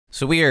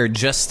So we are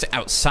just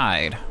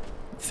outside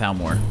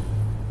Thalmor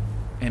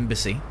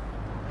Embassy.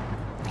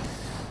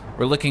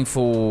 We're looking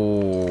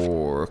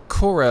for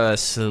Cora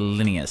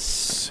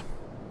Selenius.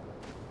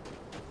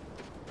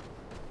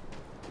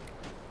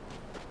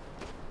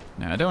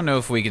 Now, I don't know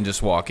if we can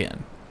just walk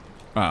in.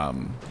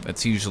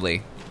 That's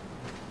usually...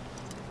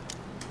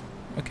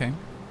 Okay.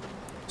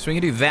 So we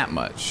can do that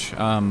much.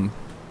 So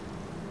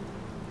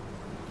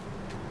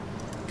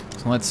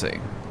let's see.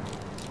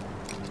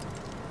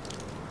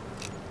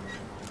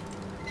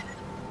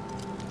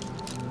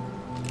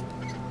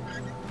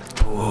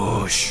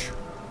 Push.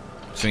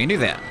 So we can do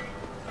that.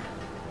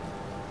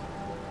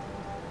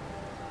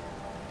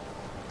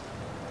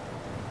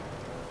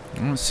 I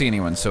don't see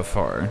anyone so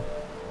far.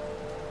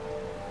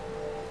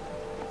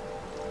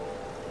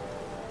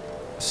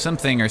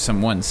 Something or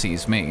someone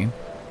sees me.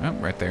 Oh,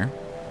 right there.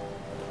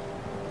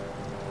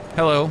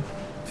 Hello,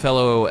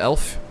 fellow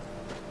elf.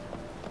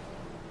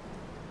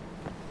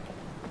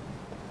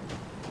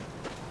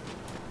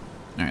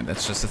 Alright,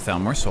 that's just a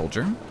Thalmor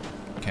soldier.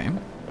 Okay.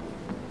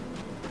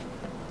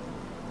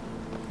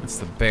 That's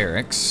the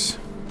barracks.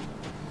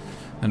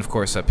 And of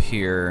course up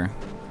here,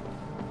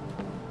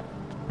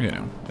 you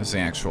know, is the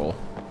actual...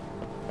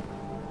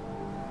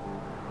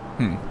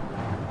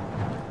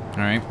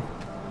 Alright.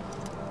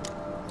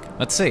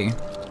 Let's see.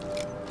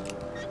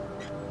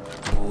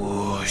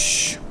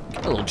 Whoosh.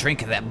 Get a little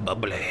drink of that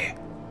bubbly.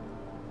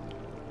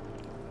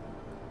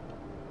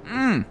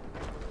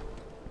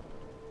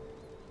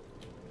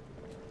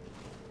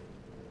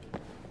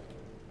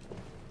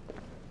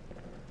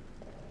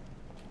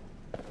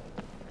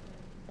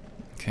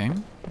 Okay.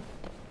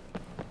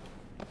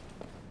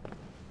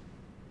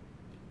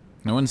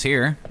 No one's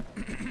here.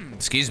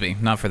 Excuse me,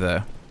 not for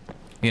the,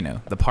 you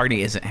know, the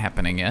party isn't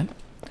happening yet.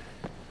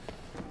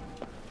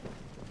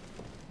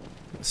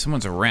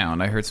 Someone's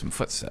around. I heard some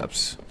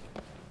footsteps.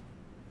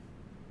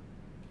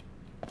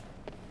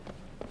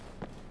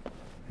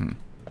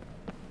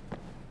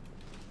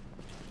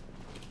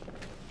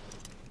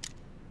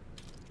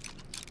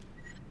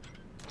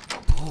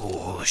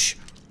 Push.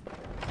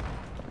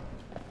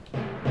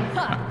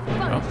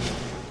 Oh.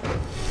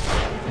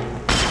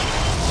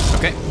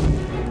 Okay.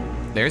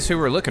 There's who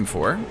we're looking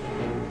for.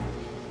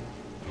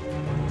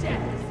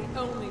 Death is the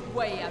only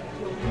way out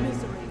of your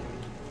misery.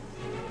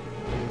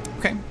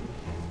 Okay.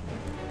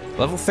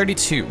 Level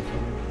 32.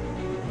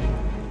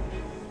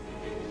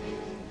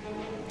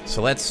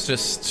 So let's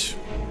just...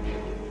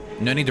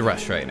 No need to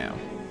rush right now.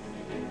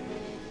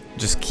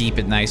 Just keep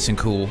it nice and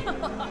cool.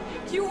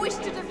 You wish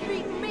to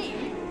defeat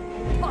me?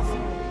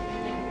 Possible.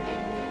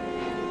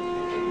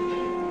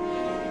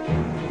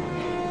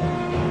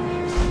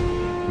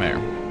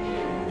 There.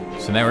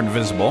 So now we're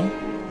invisible.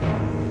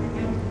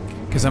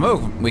 Because I'm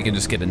hoping we can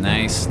just get a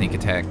nice sneak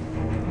attack.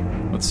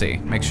 Let's see.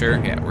 Make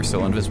sure. Yeah, we're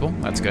still invisible.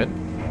 That's good.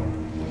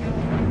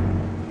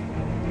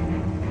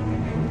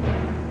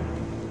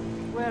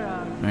 Where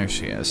are you? There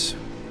she is.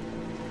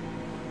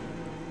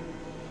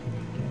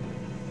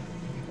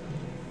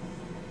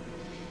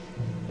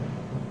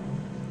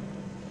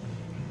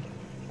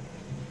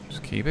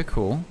 Just keep it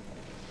cool.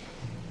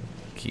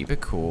 Keep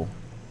it cool.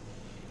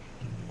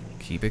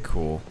 Keep it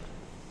cool.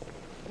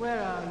 Where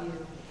are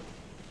you?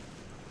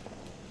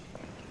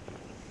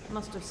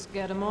 Must have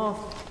scared him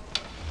off.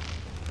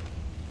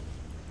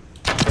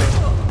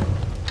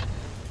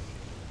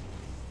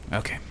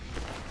 Okay.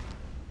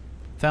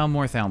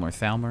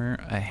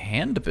 Thalmor, a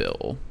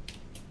handbill.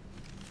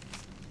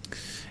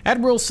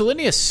 Admiral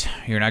Selenius,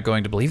 you're not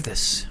going to believe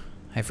this.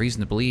 I have reason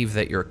to believe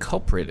that your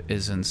culprit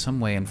is in some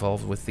way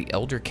involved with the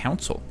Elder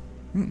Council.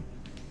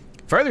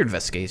 Further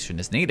investigation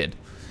is needed.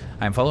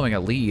 I am following a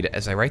lead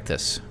as I write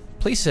this.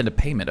 Please send a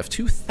payment of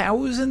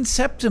 2,000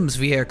 septims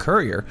via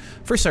courier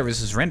for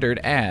services rendered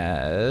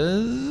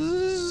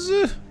as...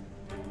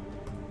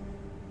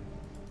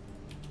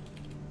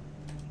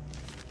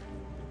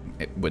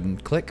 It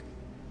wouldn't click.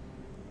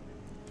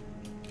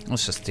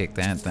 Let's just take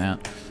that.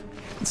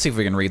 Let's see if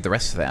we can read the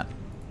rest of that.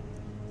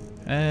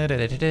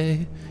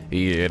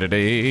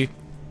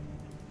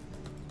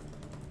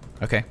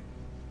 Okay.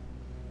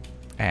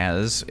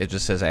 As, it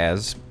just says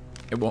as.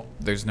 It won't,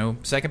 there's no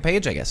second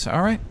page, I guess.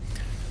 All right.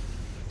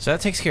 So that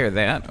takes care of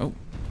that. Oh.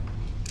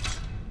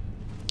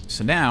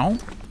 So now,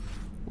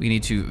 we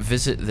need to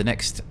visit the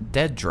next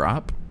dead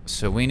drop.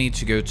 So we need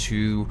to go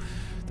to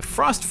the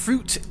Frost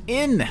Fruit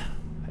Inn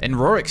in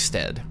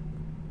Rorikstead.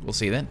 We'll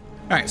see then.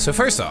 All right, so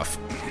first off,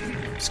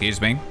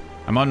 excuse me,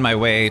 I'm on my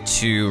way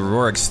to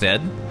Rorikstead,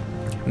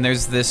 and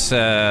there's this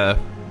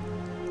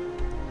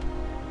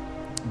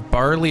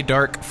Barley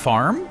Dark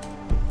Farm,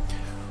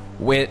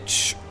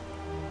 which,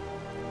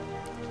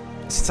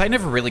 since I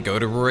never really go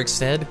to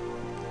Rorikstead,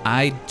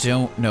 I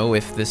don't know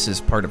if this is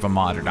part of a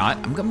mod or not.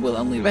 I'm gonna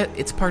only bet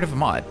it's part of a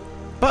mod,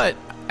 but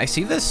I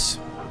see this,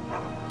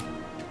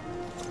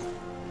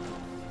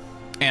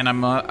 and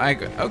I'm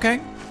okay.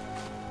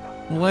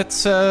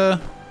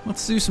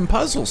 Let's do some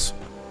puzzles,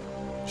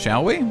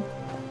 shall we?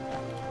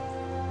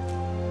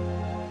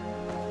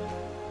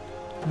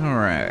 All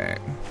right.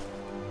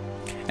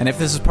 And if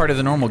this is part of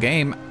the normal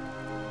game,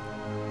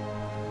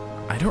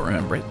 I don't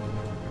remember it.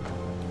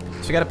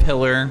 So we got a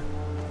pillar,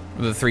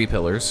 the 3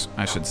 pillars,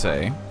 I should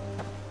say.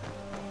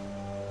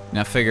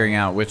 Now figuring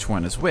out which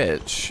one is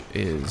which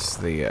is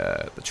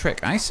the trick.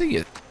 I see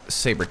a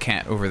saber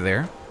cat over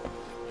there.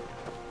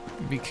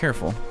 Be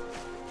careful.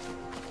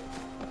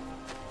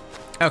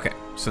 Okay,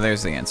 so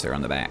there's the answer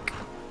on the back.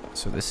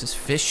 So this is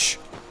fish.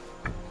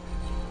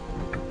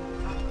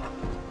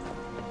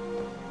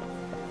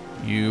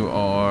 You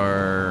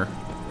are...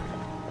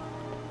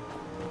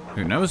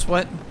 who knows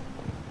what?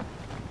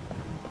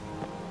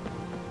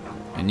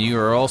 And you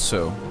are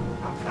also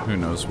who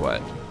knows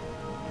what.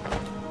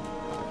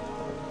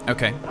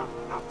 Okay.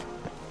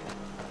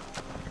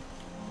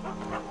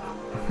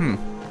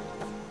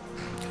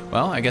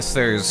 Well, I guess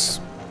there's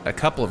a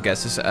couple of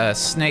guesses.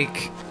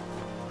 Snake,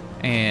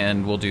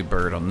 and we'll do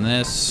bird on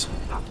this.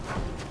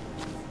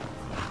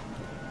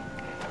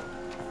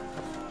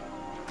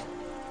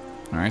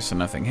 Alright, so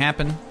nothing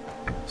happened.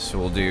 So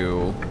we'll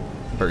do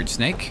bird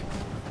snake.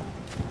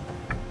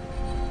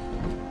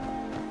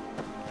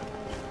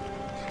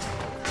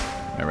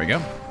 There we go.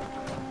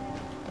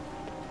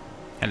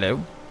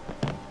 Hello.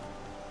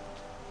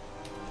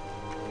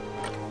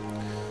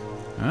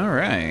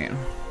 Alright.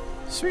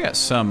 So we got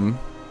some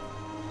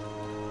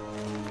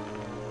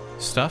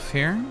stuff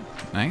here.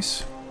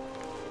 Nice.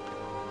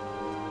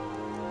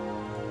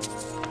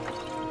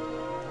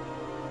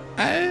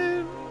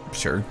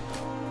 Sure.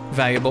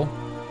 Valuable.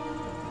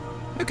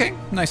 Okay,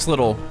 nice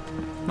little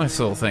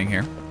thing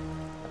here.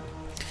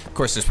 Of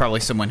course, there's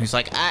probably someone who's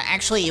like,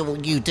 actually,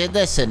 you did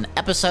this in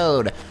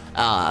episode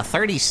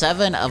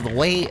 37 of The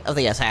Way of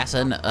the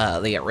Assassin,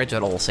 the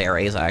original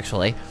series,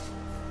 actually.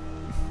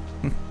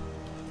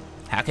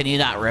 How can you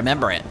not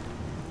remember it?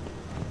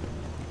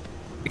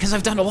 Because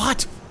I've done a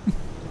lot.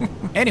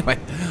 Anyway,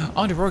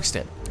 on to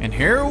Rorikstead. And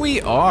here we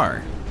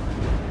are.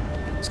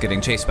 It's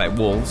getting chased by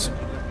wolves.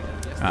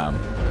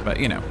 But,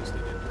 you know,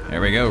 there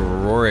we go,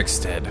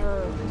 Rorikstead.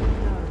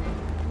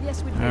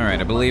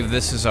 Alright, I believe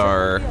this is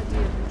our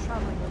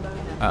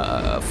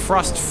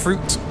Frost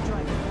Fruit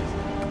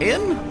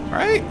Inn,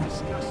 right?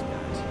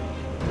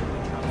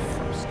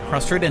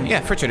 Frost Fruit Inn,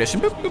 yeah, for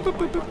tradition. Boop, boop, boop,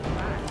 boop, boop.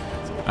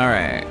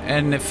 Alright,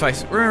 and if I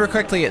remember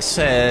correctly, it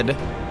said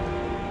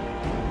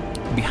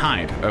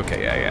behind.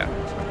 Okay, yeah.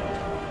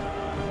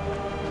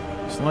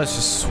 So let's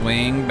just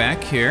swing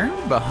back here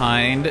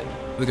behind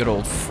the good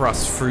old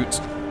Frost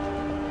Fruit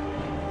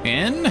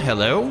Inn.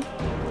 Hello.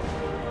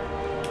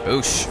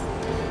 Boosh.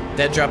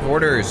 Dead drop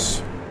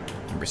orders.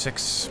 Number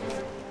 6.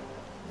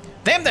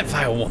 Damn that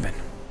vile woman.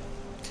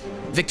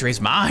 Victory's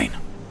mine.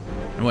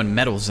 No one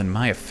meddles in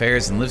my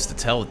affairs and lives to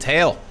tell the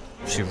tale.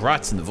 She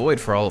rots in the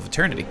void for all of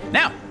eternity.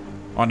 Now,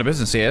 on to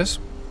business, yes.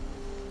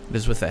 It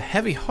is with a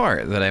heavy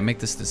heart that I make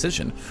this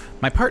decision.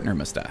 My partner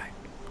must die.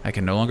 I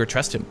can no longer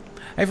trust him.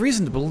 I have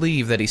reason to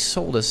believe that he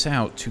sold us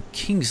out to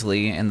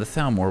Kingsley and the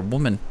Thalmor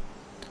woman.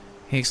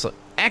 He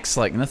acts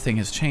like nothing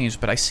has changed,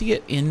 but I see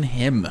it in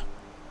him.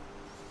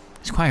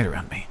 He's quiet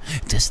around me,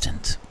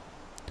 distant.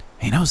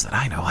 He knows that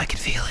I know I can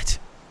feel it.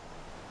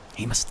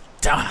 He must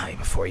die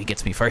before he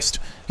gets me first.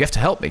 You have to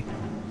help me.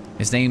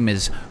 His name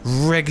is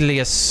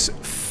Reglius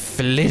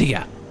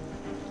Philidia.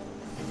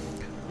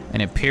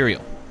 An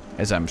Imperial,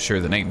 as I'm sure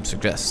the name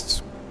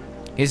suggests.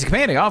 He's a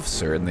commanding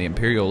officer in the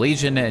Imperial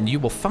Legion, and you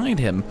will find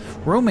him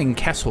roaming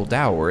Castle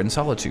Dower in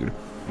solitude.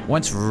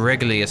 Once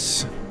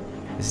Reglius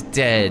is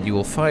dead, you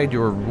will find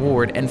your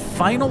reward and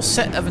final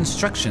set of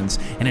instructions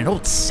in an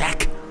old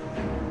sack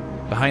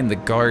behind the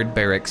guard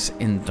barracks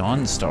in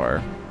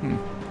Dawnstar.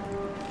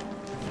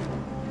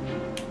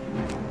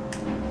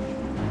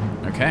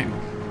 Okay.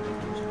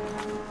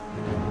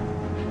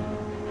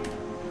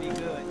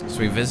 So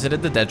we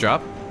visited the dead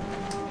drop.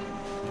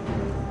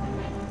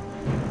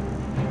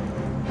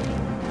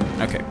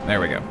 Okay, there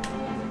we go.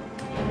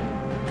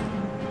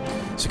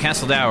 So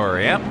Castle Dower,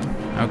 yep.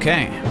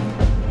 Okay.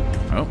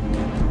 Oh,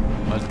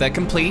 let that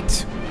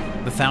complete.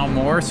 The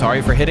Thalmor,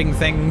 sorry for hitting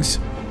things.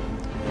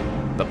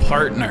 The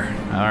partner,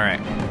 all right.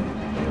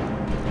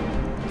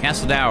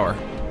 Castle Dower.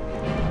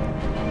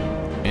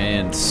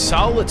 In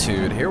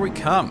solitude, here we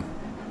come.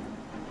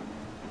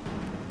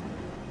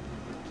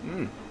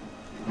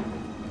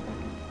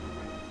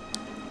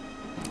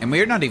 And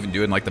we're not even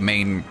doing like the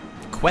main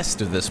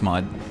quest of this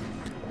mod.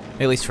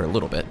 At least for a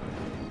little bit.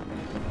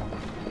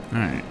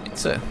 Alright,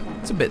 it's a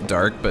bit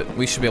dark, but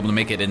we should be able to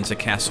make it into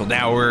Castle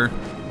Dower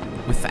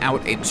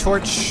without a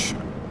torch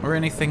or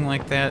anything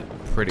like that.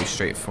 Pretty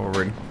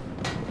straightforward.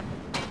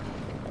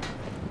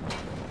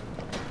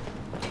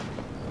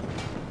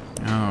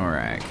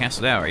 Alright,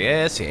 Castle Dower,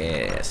 yes,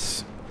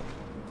 yes.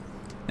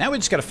 Now we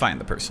just gotta find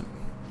the person.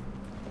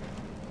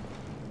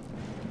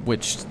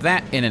 Which,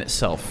 that in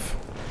itself...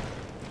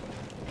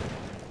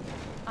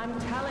 I'm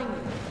telling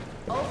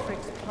you,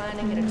 Ulfric's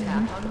planning an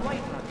attack on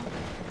Whiterun.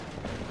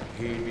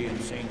 He'd be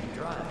insane to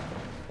try.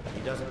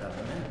 He doesn't have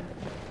the men.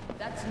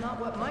 That's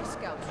not what my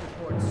scouts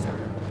report,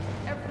 sir.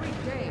 Every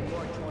day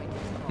more join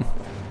his cause.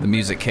 The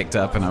music kicked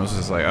up and I was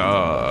just like,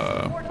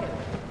 oh.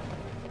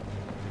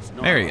 It's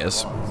not There he our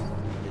is. cause.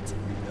 It's a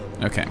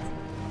rebuilding. Okay.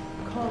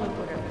 Call it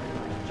whatever you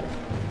like, Jack.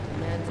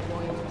 The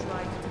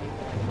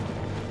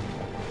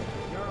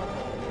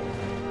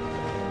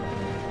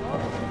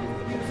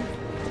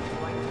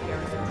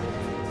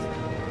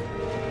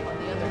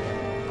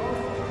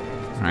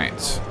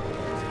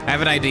I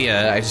have an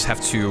idea, I just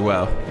have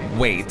to,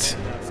 wait. So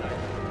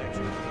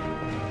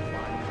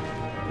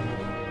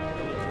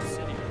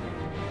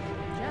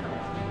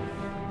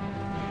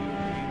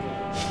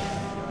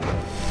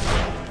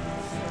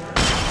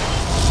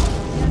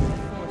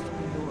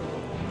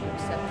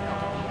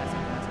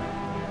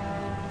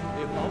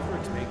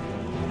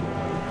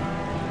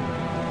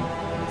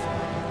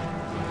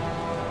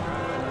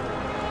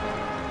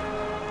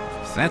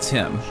that's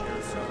him.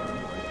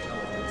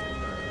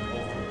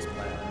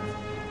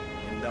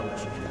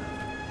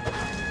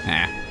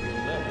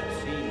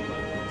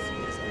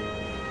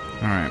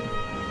 Alright.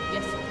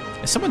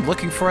 Is someone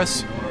looking for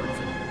us?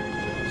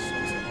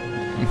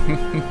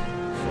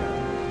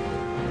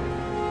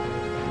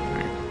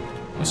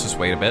 Let's just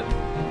wait a bit.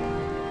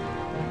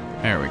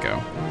 There we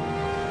go.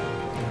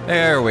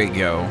 There we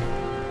go.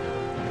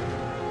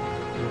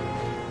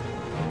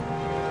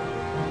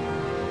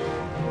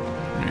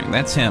 Alright,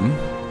 that's him.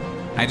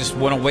 I just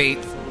want to wait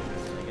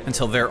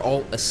until they're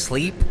all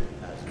asleep.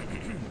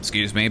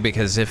 Excuse me,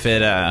 because if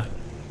it,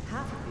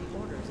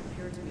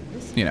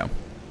 you know,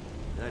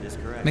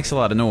 makes a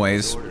lot of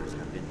noise.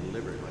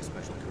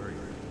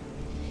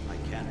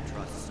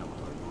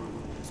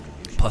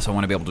 Plus, I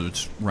want to be able to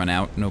just run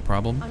out, no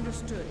problem.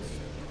 Understood.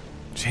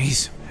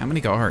 Jeez, how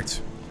many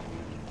guards?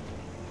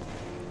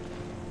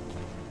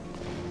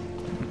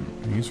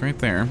 He's right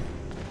there.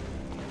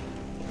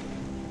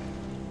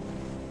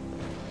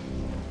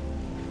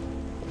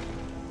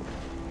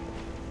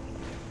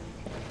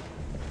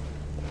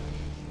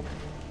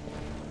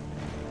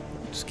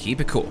 Just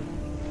keep it cool.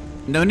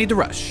 No need to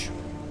rush.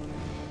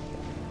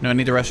 No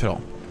need to rush at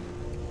all.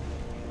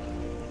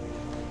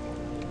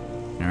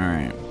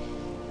 Alright.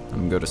 I'm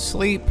gonna go to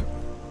sleep.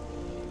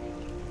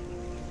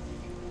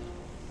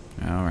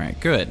 Alright,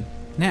 good.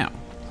 Now,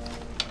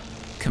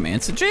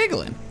 commence a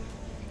jiggling.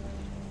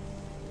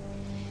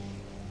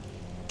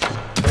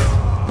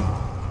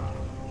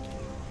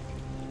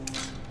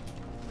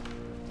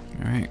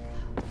 Alright.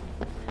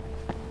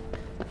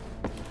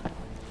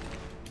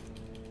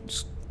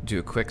 Just do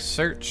a quick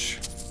search.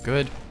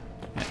 Good.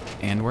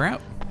 And we're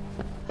out.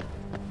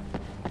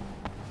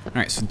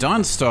 Alright, so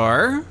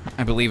Dawnstar,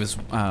 I believe is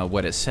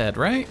what it said,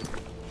 right?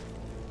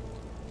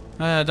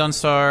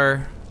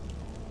 Dawnstar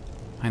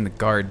behind the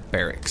guard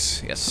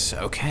barracks. Yes,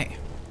 okay.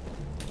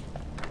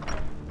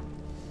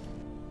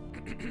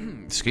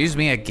 Excuse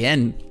me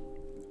again.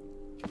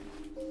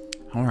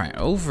 Alright,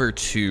 over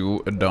to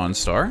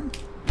Dawnstar.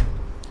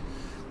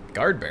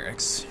 Guard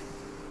barracks.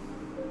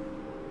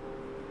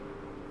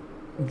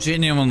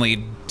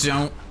 Genuinely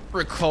don't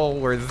recall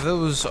where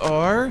those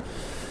are,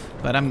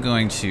 but I'm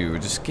going to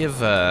just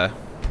give a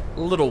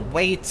little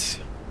wait.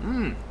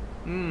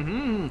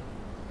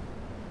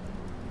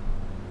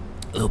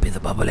 It'll be the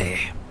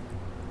bubbly.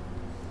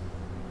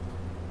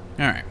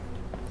 Alright.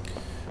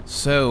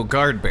 So,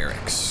 guard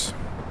barracks.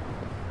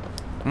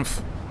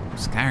 Oof.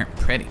 Skyrim,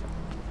 pretty.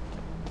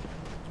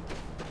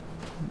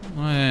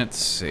 Let's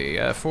see,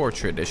 for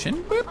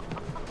tradition. Boop.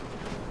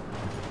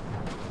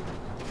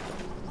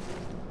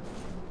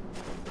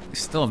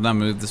 Still have not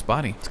moved this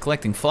body. It's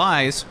collecting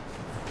flies.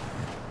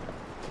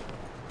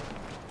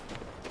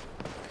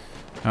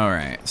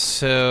 Alright,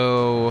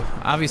 so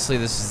obviously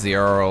this is the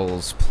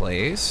Earl's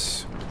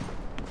place.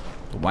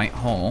 The White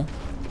Hole.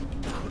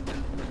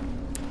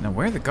 Now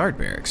where are the guard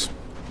barracks?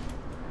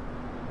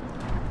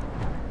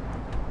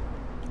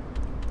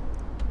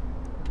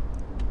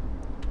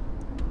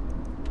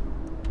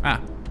 Ah,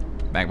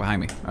 back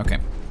behind me. Okay.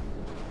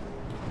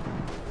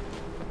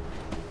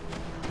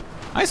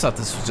 I thought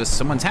this was just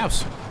someone's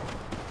house.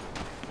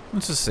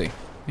 Let's just see.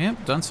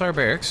 Yep, Dunstar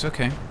Barracks,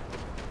 okay.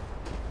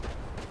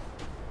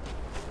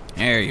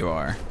 There you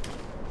are.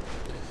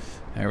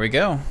 There we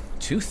go.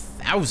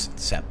 2,000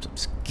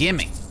 septums.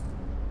 Gimme.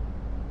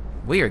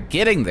 We are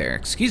getting there.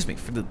 Excuse me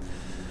for the...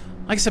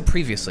 Like I said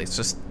previously, it's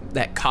just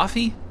that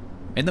coffee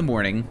in the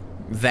morning,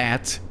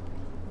 that,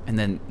 and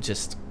then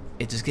just...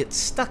 It just gets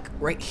stuck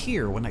right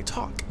here when I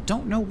talk.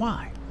 Don't know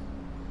why.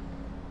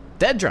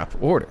 Dead drop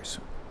orders.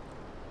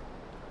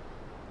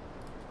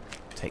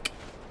 Take.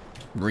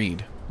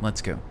 Read.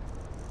 Let's go.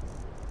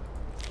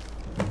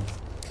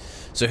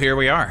 So here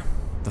we are.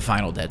 The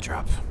final dead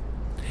drop.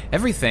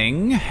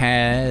 Everything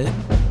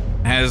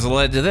has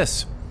led to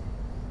this.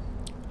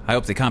 I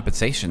hope the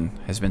compensation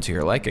has been to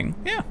your liking.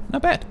 Yeah,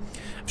 not bad.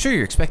 I'm sure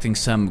you're expecting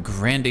some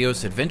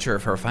grandiose adventure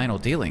of our final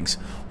dealings.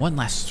 One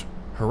last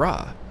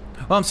hurrah.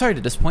 Well, I'm sorry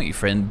to disappoint you,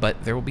 friend,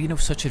 but there will be no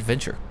such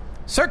adventure.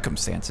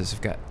 Circumstances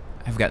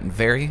have gotten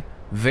very,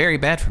 very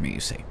bad for me, you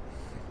see.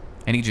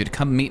 I need you to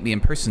come meet me in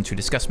person to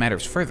discuss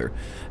matters further.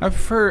 I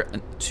prefer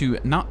to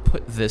not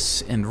put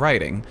this in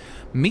writing.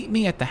 Meet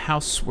me at the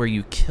house where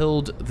you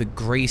killed the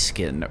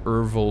Grayskin,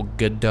 Ervil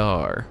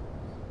Gadar.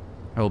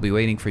 I will be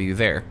waiting for you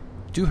there.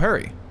 Do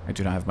hurry. I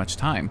do not have much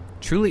time.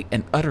 Truly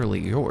and utterly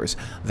yours,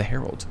 the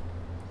Herald.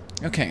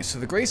 Okay, so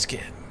the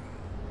Grayskin.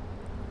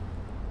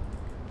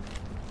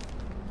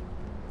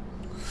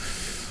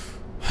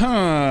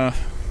 Huh.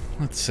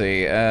 Let's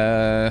see.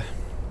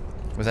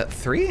 Was that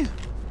 3?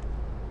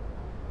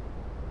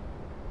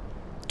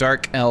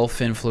 Dark elf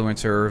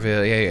influencer.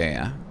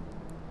 Yeah.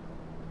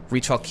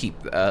 Reach all keep.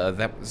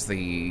 That was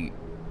the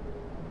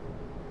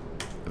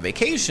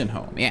vacation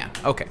home. Yeah.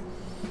 Okay.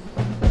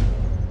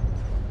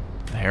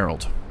 The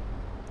Herald.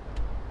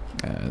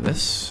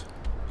 This.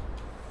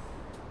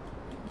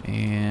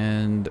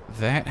 And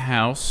that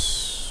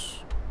house.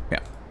 Yeah.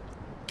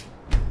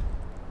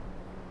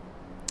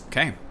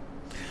 Okay.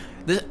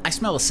 I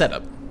smell a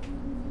setup.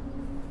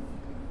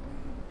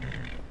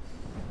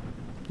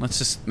 Let's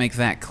just make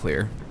that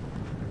clear.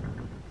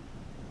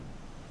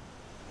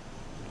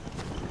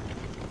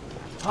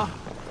 Huh.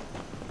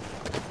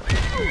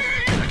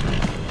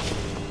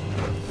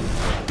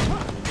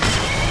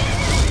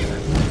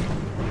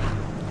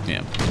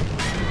 Yeah.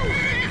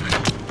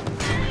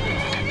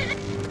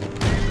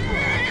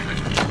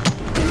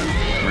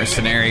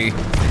 Mercenary.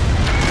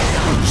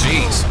 Oh,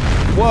 jeez.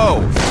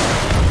 Whoa.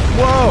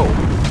 Whoa.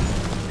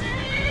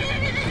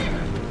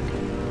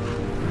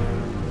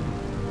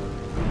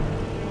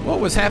 What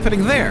was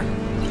happening there?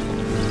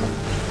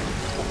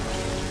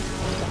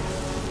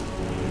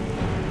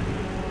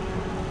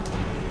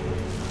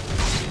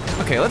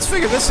 Okay, let's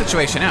figure this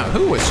situation out.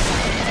 Who was...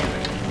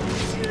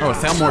 Oh,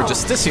 Thalmor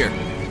Justice here.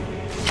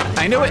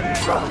 I knew it.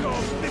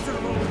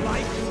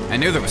 I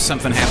knew there was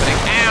something happening.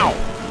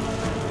 Ow!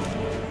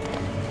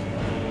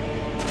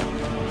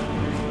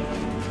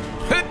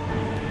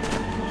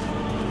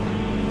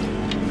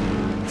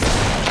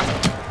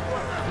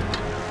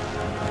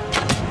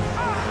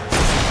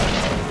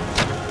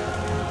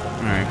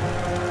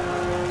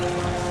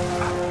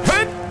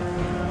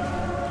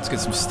 Get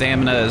some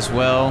stamina as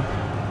well.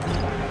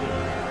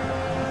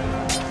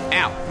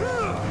 Ow.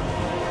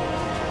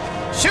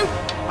 Shoot!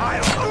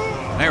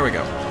 There we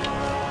go.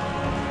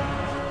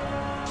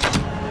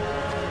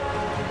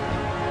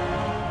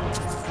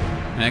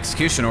 An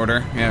execution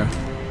order, yeah.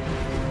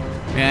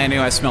 Yeah, I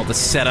knew I smelled the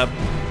setup.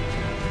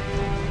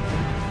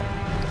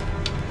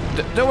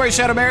 Don't worry,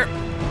 Shadow Bear.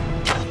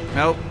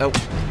 Oh,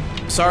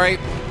 sorry.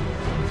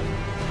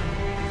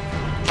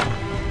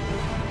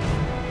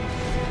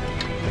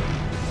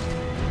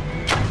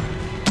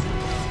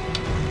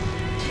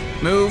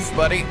 Move,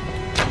 buddy.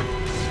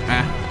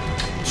 Ah,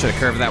 should have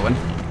curved that one.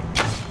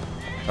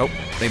 Oh,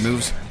 they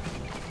moves.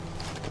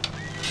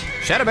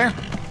 Shadow Bear.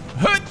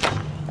 Hood.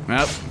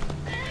 Up.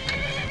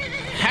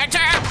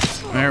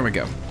 Hatter. There we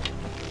go.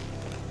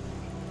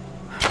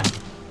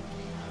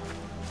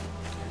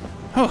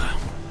 Oh,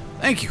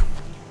 thank you.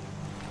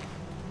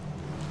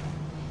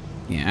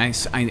 Yeah,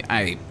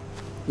 I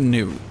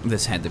knew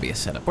this had to be a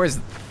setup. Where's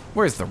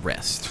the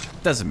rest?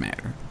 Doesn't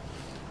matter.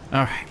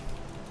 All right.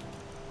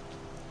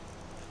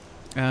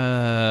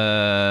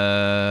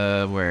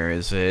 Where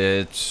is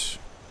it?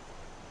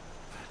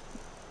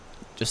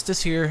 Just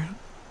this here.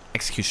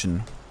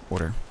 Execution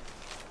order.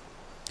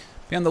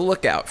 Be on the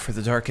lookout for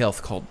the dark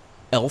elf called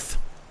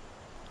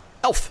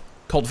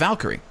called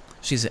Valkyrie.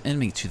 She's an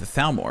enemy to the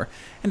Thalmor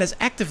and has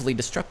actively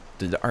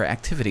disrupted our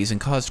activities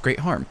and caused great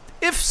harm.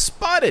 If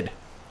spotted,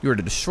 you are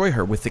to destroy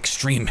her with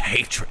extreme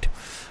hatred.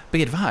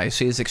 Be advised,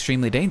 she is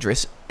extremely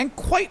dangerous and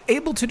quite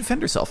able to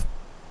defend herself.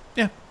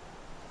 Yeah.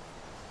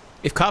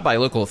 If caught by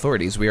local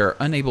authorities, we are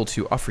unable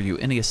to offer you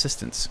any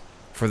assistance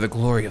for the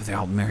glory of the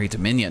Aldmeri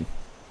Dominion.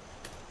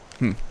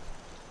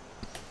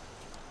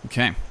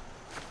 Okay.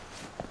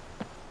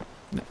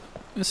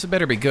 This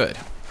better be good.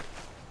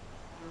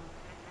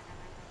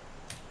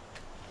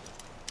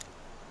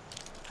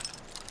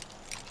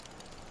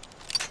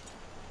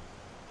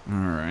 All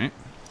right.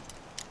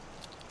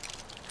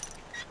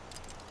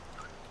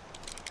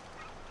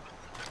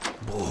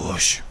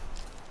 Bush.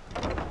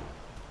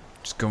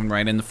 Just going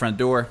right in the front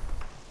door.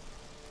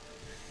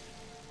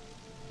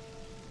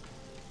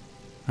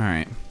 All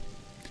right.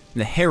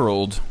 The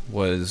Herald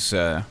was,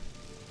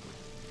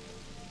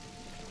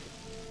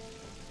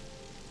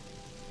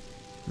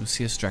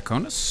 Lucius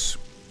Draconis?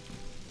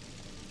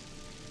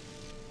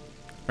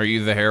 Are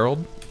you the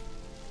Herald?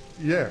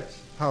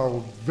 Yes.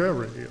 How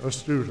very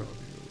astute of you.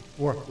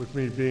 What with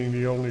me being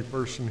the only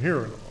person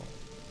here at all.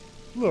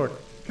 Look,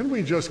 can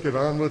we just get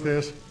on with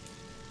this?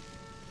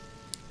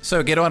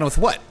 So get on with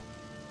what?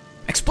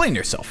 Explain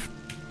yourself.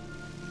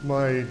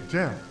 My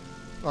death.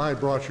 I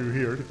brought you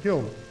here to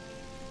kill me.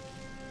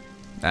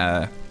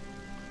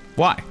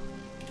 Why?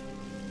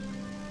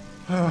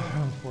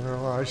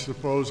 Well, I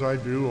suppose I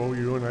do owe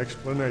you an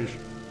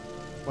explanation.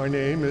 My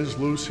name is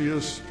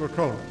Lucius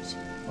Draconis.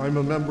 I'm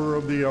a member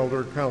of the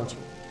Elder Council.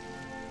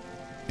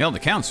 The Elder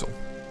Council?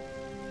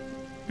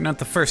 You're not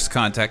the first to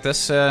contact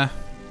us. What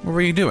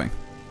were you doing?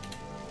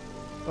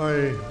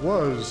 I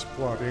was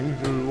plotting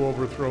to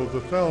overthrow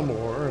the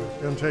Thalmor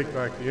and take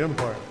back the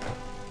Empire.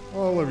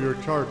 All of your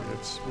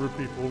targets were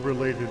people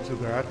related to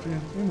that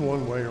in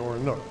one way or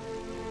another.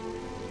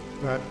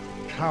 That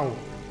coward,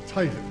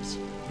 Titus,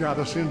 got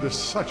us into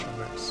such a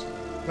mess.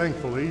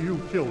 Thankfully, you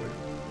killed him.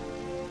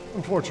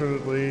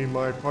 Unfortunately,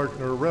 my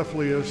partner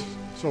Reflius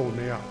sold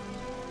me out.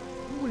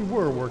 We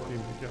were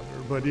working together,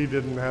 but he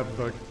didn't have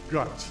the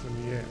guts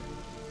in the end.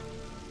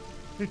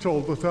 He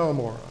told the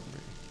Thalmor on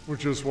me,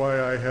 which is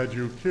why I had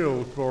you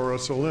kill Cora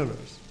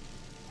Salinas.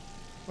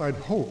 I'd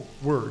hoped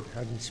word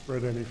hadn't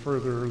spread any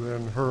further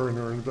than her and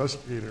her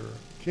investigator,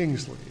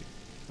 Kingsley.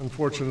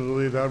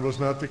 Unfortunately, that was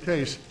not the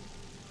case.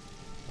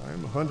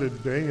 I'm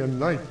hunted day and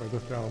night by the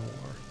Thalmor.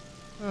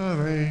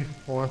 They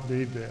want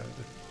me dead.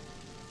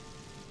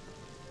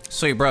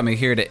 So you brought me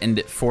here to end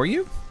it for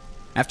you?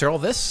 After all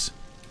this?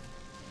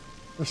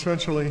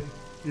 Essentially,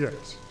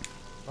 yes.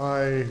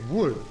 I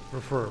would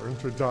prefer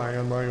to die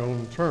on my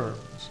own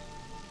terms.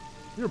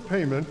 Your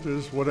payment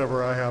is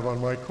whatever I have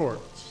on my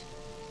corpse.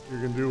 You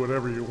can do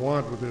whatever you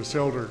want with this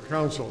Elder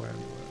Council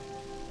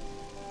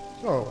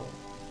amulet. So,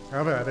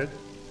 have at it.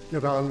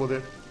 Get on with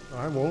it.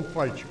 I won't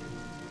fight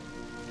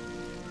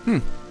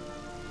you.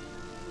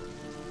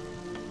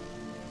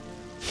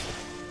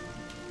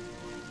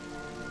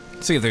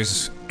 See,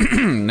 there's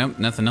nope,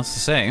 nothing else to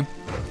say.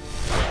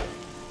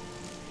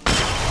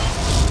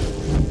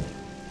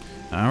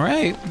 All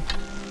right,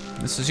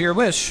 this is your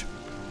wish.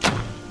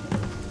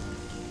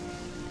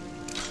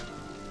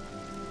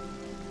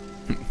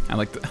 I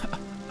like the.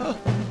 Oh,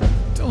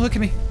 don't look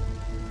at me.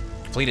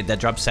 Completed Dead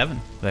Drop 7,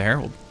 the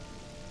Herald.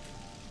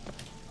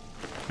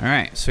 All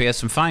right, so he has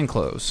some fine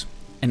clothes,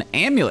 an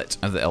amulet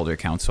of the Elder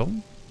Council,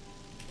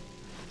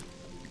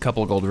 a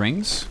couple of gold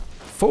rings,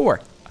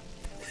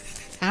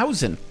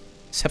 4,000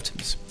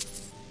 septims.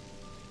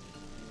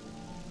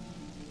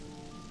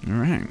 All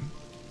right.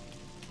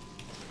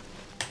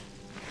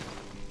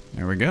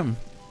 There we go.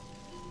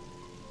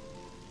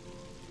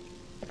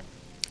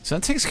 So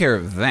that takes care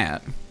of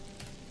that.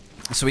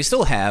 So we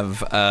still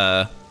have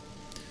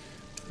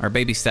our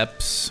baby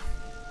steps,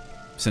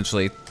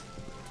 essentially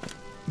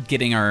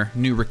getting our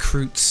new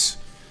recruits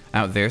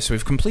out there. So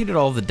we've completed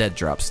all the dead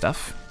drop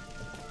stuff,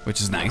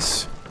 which is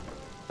nice.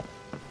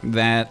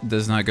 That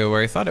does not go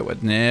where I thought it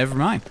would. Never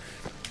mind.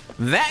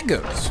 That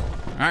goes.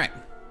 All right.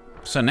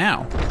 So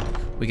now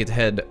we get to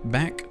head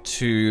back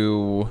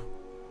to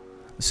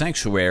the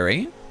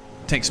sanctuary.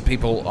 Take some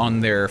people on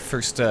their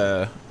first,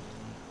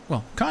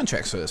 well,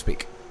 contract, so to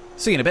speak.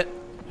 See you in a bit.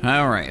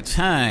 All right,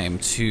 time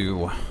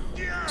to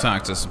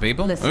talk to some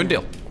people. Listen,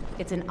 Undil.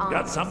 It's an honor.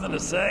 Got something to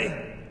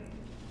say?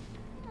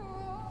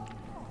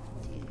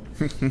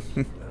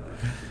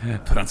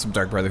 Put on some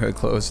Dark Brotherhood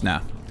clothes.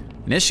 Now,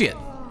 Initiate.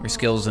 Your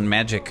skills in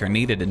magic are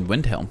needed in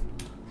Windhelm.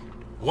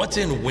 What's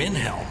in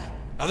Windhelm?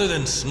 Other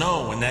than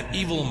snow and that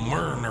evil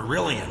Myrn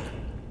Aurelian.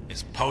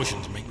 His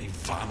potions make me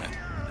vomit,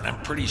 and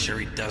I'm pretty sure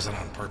he does it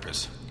on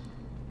purpose.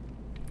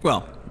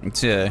 Well,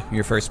 it's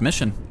your first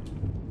mission.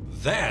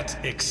 That's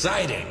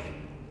exciting.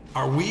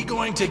 Are we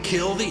going to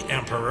kill the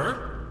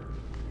Emperor?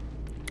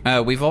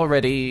 We've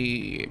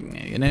already,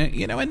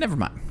 you know what? Never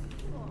mind.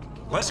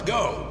 Let's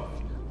go.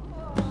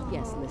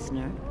 Yes,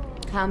 listener.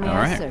 How may All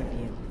I right. serve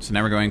you? So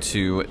now we're going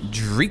to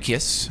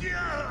Dreekius,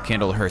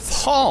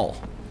 Candlehearth Hall.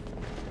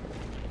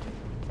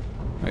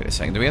 Wait a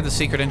second. Do we have the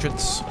secret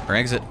entrance or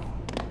exit?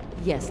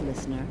 Yes,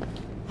 listener.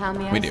 How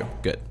may I We do.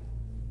 Good.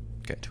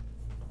 Good.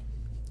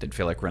 Did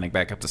feel like running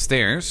back up the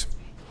stairs.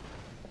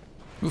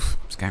 Oof,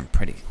 Skyrim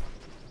pretty.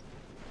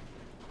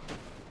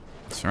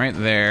 It's right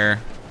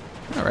there.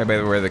 Oh, right by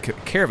where the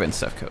caravan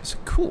stuff goes.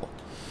 Cool.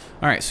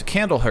 All right, so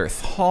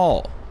Candlehearth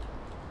Hall.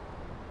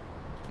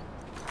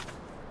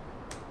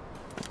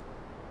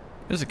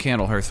 There's a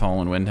Candlehearth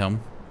Hall in Windhelm,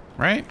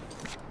 right?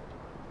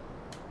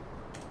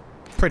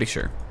 Pretty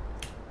sure.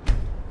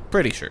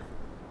 Pretty sure.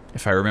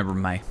 If I remember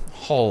my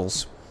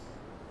halls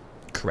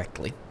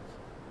correctly.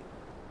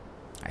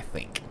 I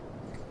think.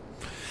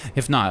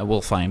 If not,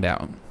 we'll find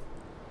out.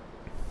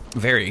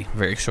 Very,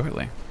 very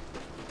shortly.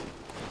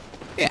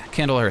 Yeah,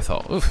 Candlehearth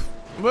Hall. Oof.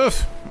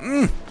 Oof.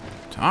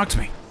 Talk to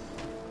me.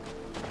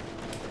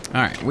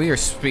 Alright, we are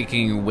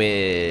speaking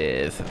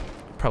with...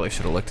 Probably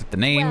should have looked at the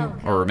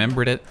name or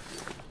remembered it.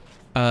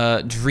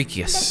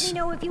 Dreekius. Let me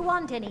know if you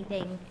want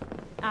anything.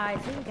 I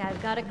think I've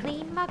got a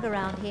clean mug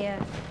around here.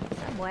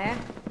 Somewhere.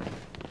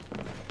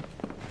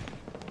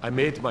 I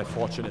made my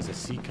fortune as a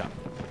sea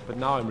captain, but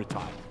now I'm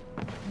retired.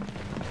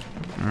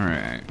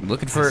 Alright,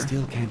 looking for I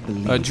still can't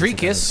believe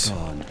Dreekius. Isabella's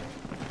gone.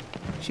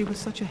 She was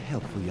such a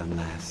helpful young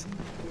lass.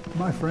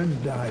 My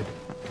friend died.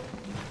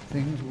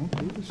 Things won't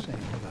be the same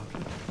without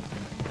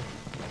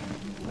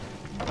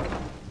her.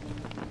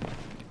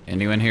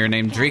 Anyone here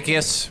named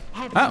Dreekius?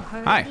 Have Oh, you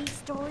heard hi. these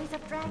stories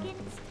of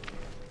dragons?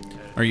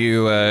 Are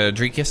you,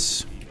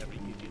 Dreekius?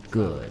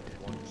 Good.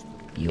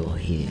 You're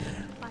here.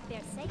 But they're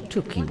saying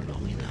Took you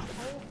long enough.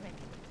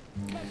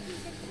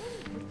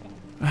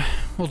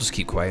 We'll just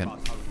keep quiet.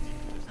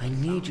 I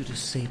need you to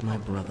save my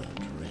brother,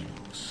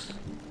 Reynolds.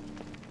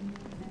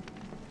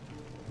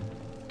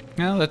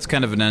 Well, that's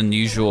kind of an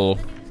unusual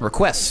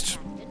request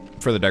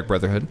for the Dark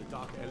Brotherhood.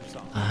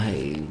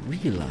 I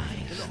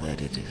realize that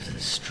it is a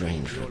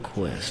strange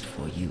request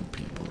for you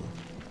people.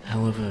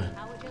 However,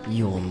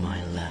 you're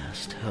my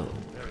last hope.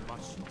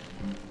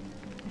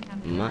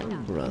 My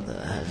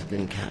brother has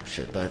been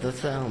captured by the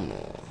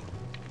Thalmor.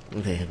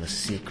 They have a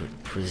secret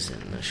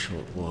prison a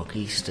short walk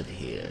east of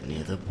here,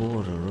 near the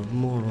border of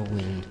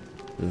Morrowind.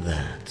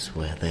 That's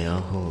where they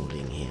are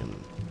holding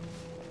him.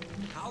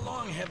 How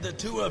long have the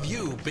two of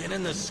you been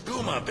in the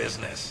skooma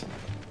business?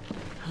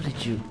 How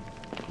did you...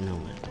 No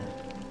matter.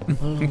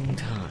 A long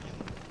time.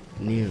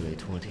 Nearly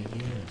 20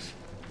 years.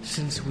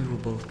 Since we were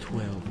both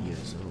 12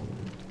 years old.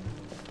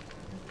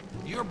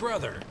 Your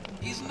brother,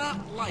 he's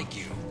not like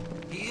you.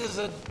 He is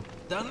a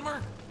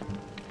Dunmer?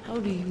 How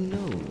do you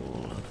know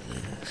all of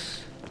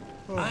this?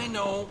 I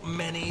know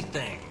many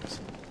things.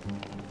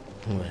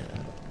 Well,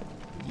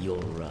 you're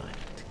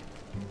right.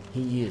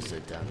 He is a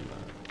Dunmer.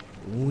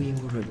 We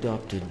were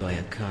adopted by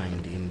a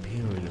kind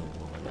Imperial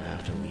woman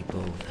after we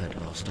both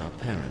had lost our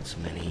parents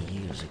many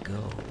years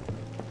ago.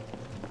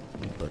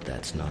 But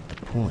that's not the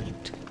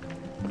point.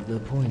 The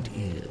point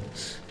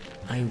is,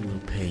 I will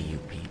pay you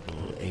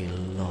people a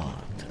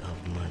lot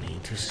of money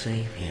to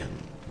save him.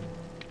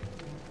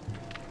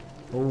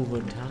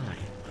 Over time,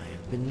 I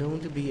have been known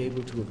to be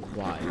able to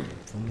acquire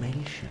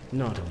information.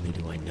 Not only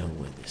do I know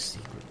where this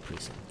secret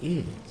prison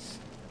is,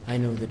 I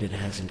know that it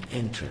has an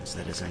entrance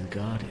that is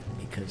unguarded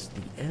because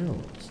the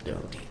elves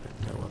don't even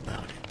know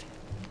about it.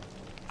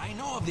 I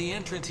know of the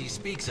entrance he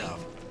speaks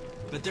of,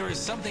 but there is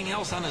something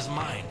else on his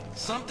mind.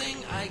 Something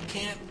I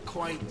can't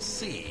quite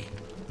see.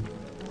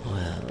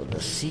 Well,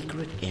 the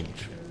secret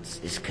entrance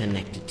is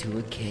connected to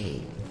a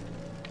cave.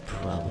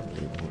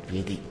 Probably won't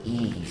be the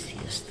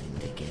easiest thing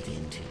to get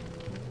into.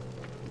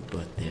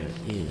 But there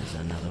is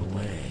another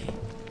way.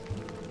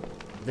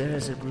 There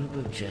is a group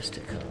of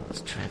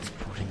Jesticons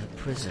transporting a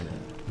prisoner.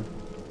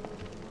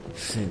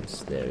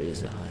 Since there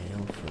is a high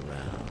elf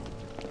around,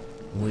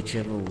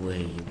 whichever way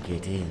you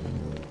get in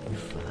will be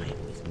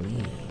fine with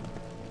me.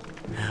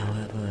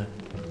 However,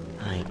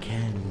 I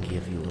can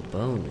give you a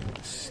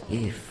bonus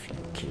if you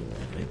kill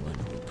everyone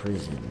in the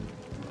prison,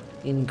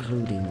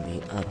 including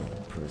the other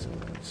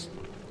prisoners.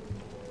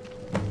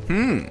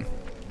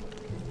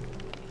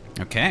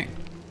 Okay.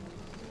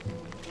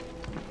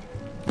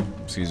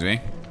 Excuse me.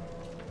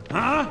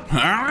 Huh?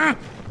 Huh?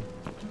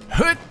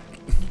 Hut!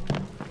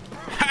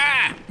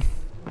 Ha!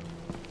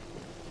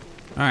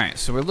 Alright,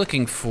 so we're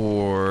looking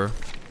for...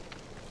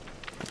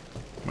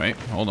 Wait,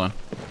 hold on.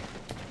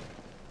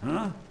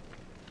 Huh?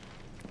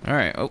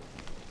 Alright, oh.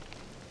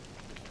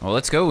 Well,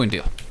 let's go and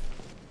deal.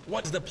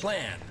 What's the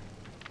plan?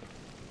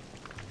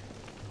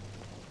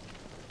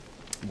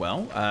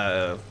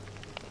 Well,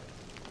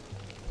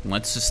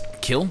 let's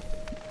just kill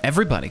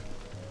everybody.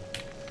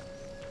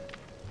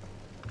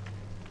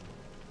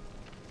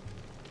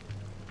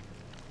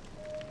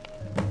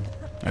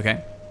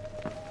 Okay.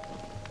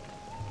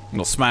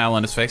 Little smile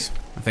on his face.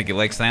 I think he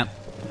likes that.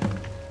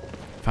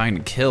 Find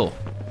and kill.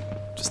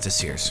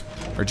 Justiciars.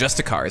 Or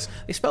Justicars.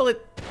 They spell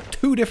it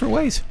 2 different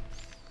ways.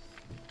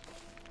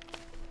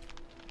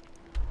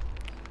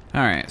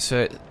 Alright,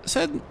 so it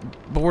said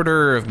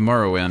border of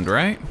Morrowind,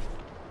 right?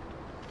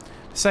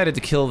 Decided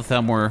to kill the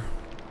Thelmore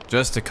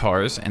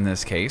Justicars in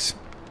this case.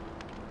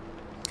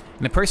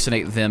 And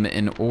impersonate them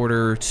in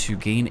order to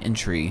gain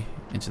entry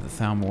into the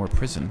Thalmor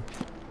prison.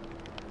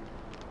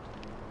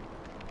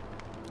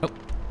 Oh.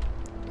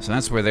 So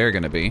that's where they're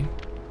gonna be.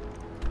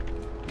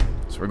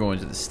 So we're going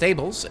to the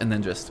stables and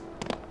then just...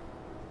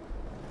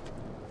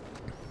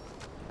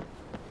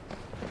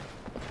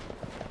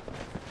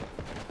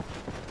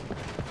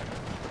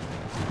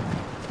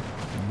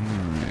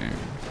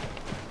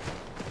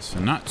 So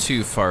not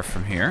too far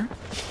from here.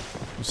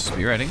 Let's just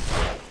be ready.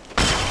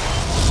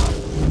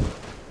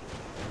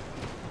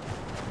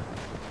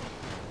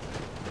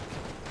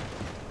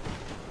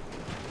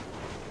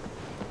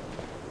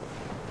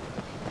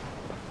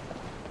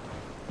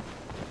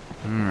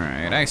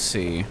 Alright, I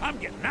see. I'm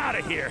getting out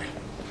of here.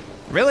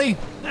 Really?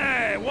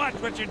 Hey, watch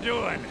what you're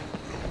doing.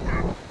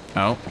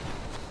 Oh.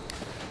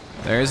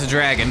 There's a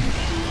dragon.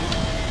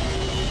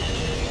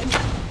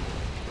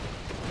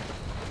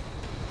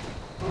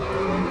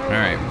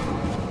 Alright.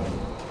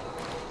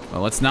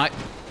 Well, let's not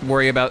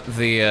worry about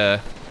the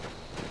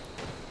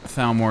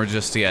Thalmor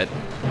just yet.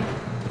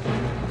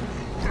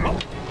 Oh.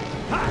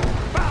 Ha!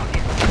 Found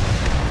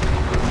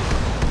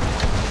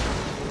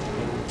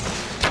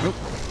you. Oop.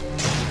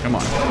 Come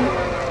on.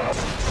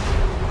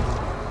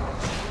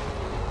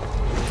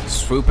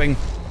 Swooping.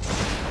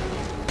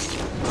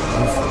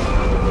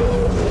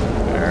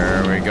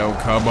 There we go,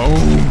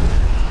 kaboom!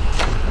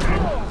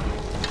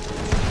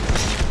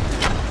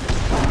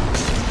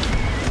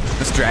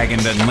 This dragon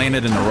done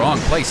landed in the wrong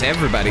place.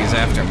 Everybody's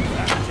after him.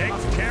 That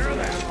takes care of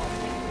that.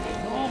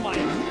 In all my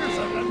years,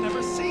 I've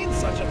never seen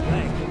such a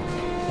thing.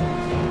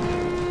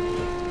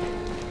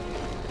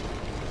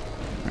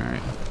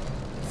 Alright.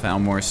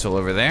 Thalmor's still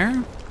over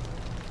there.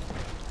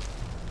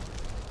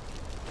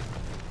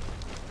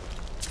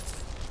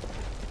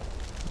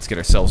 Let's get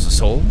ourselves a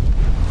soul.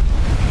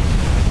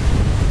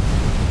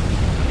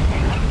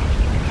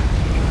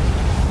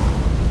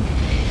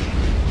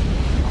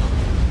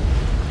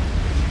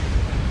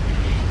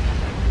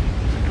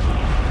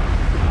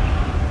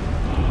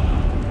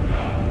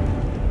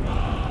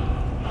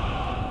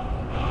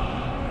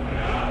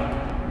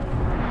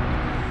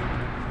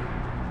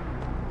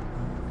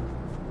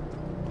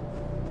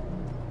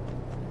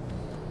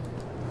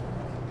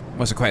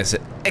 Wasn't quite as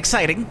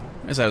exciting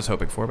as I was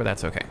hoping for, but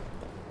that's okay.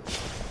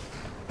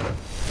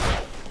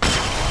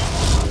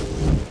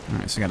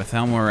 Alright, so we got a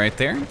Thalmor right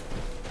there.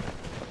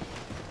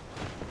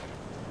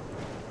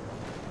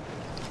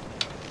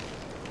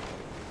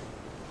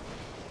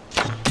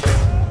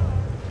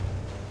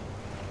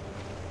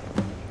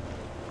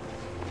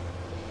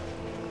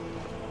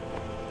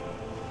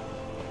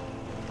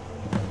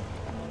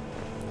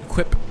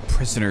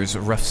 prisoner's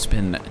rough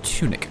spin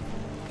tunic.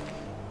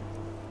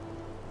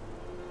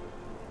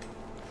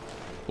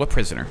 What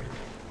prisoner?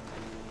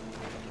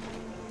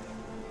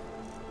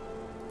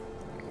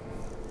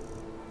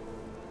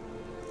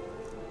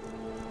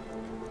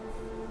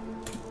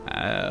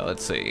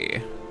 Let's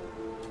see.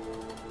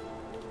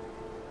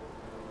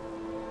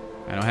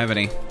 I don't have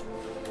any.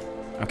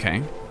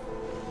 Okay.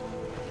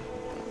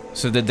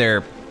 So did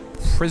their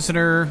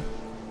prisoner...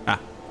 Ah.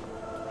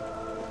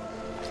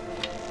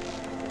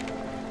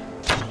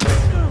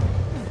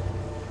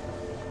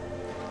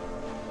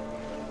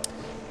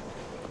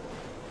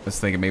 I was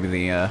thinking maybe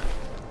the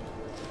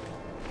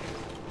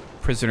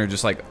prisoner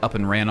just like up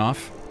and ran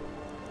off.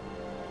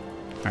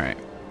 Alright.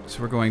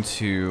 So we're going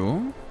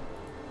to...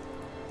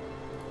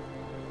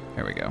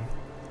 There we go.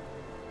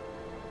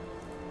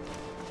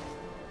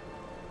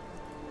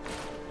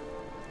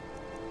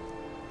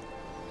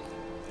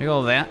 Take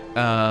all that.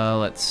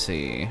 Let's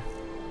see.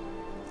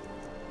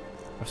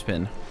 I'll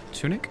spin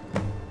tunic.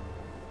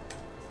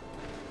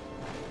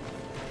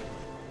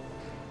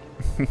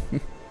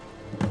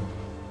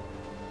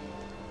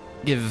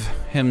 Give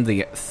him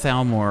the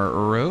Thalmor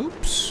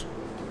ropes.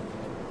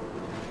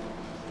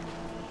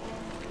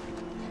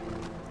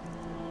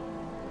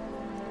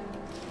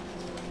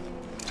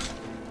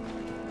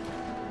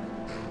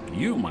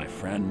 You, my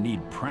friend,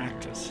 need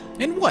practice.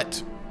 In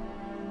what?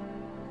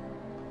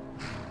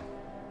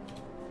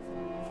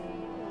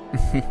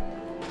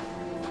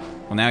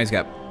 Well, now he's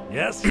got...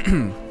 Yes?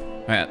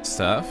 that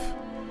stuff.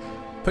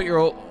 Put your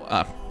old...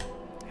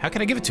 how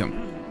can I give it to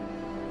him?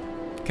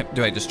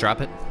 Do I just drop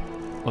it?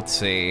 Let's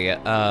see. All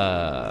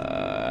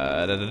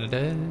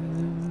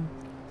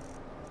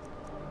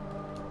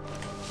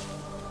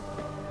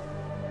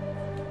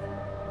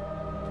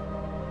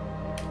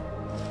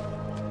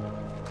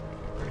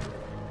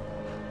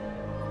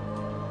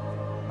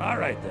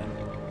right, then.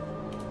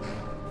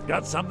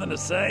 Got something to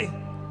say?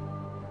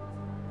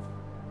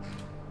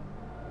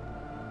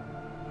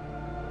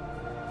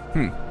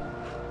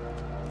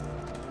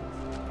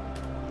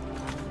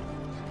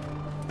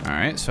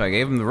 Alright, so I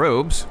gave him the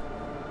robes.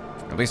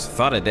 At least I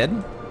thought I did.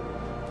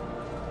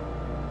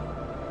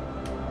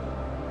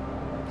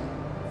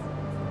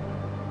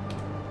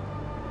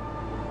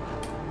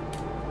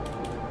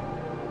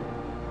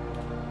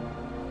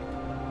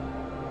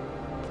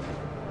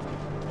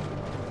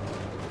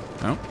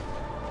 Oh.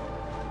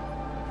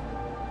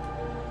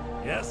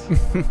 Yes?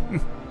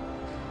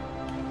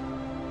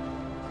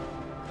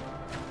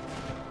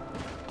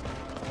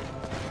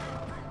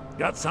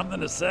 Got something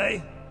to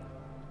say?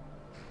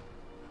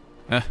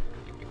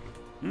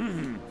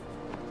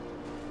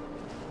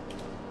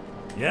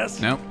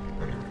 Yes? No.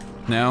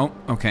 No.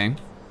 Okay.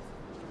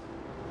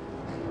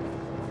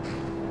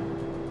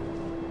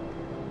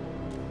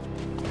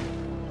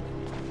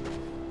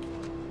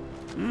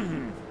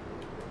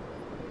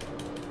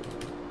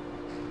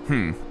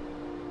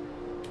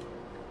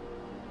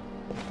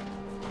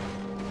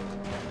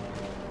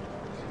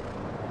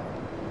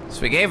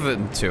 So we gave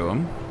it to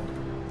him.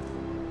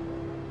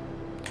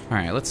 All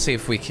right, let's see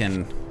if we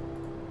can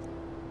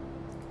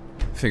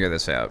figure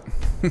this out.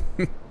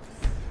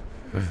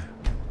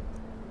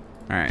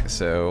 All right,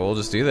 so we'll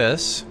just do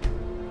this.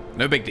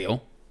 No big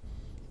deal.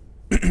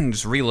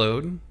 Just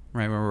reload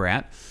right where we're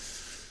at.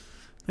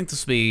 I think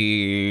this will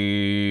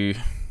be...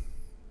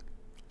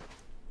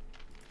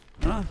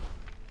 Huh?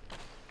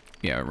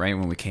 Yeah, right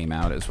when we came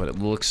out is what it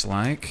looks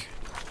like.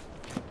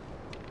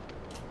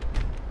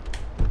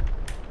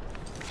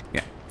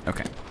 Yeah,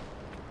 okay.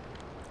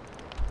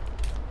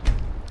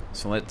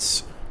 So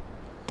let's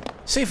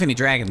see if any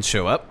dragons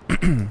show up.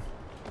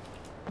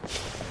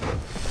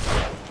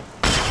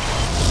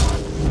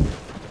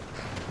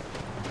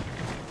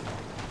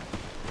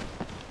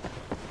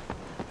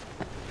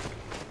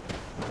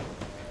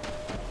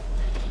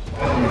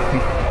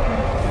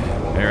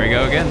 There we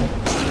go again.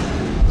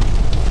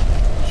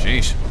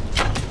 Sheesh.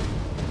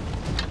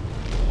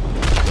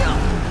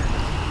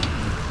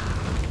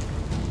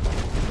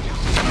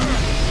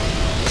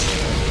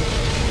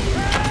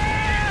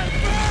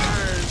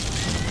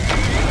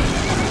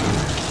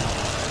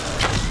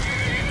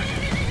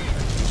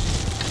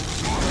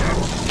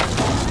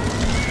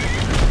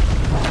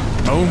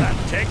 That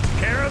takes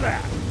care of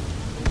that.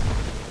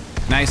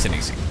 Nice and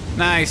easy.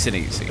 Nice and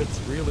easy. It's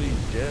really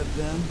dead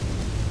then?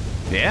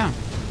 Yeah.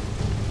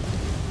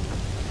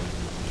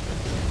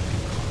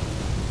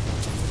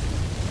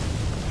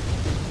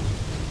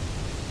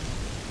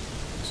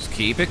 Just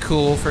keep it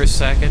cool for a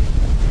second.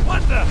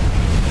 What the?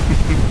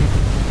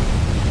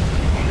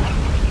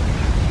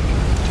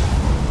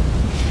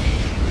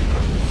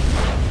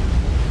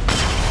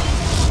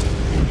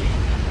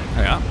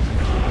 Yeah.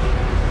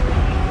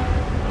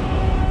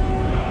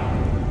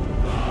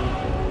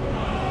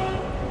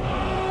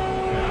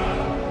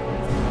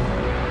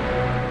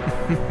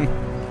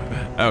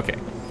 Okay.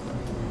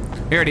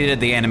 We already did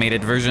the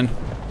animated version.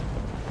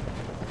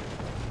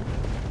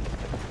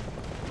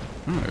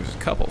 Oh, there's a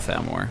couple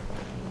Thalmor.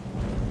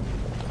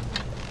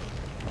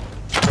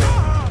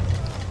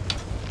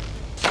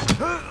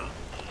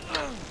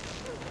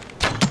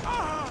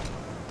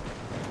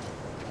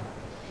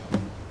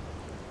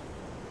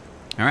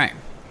 All right.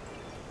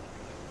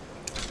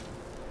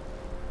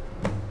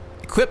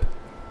 Equip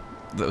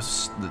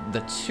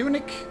the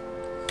tunic.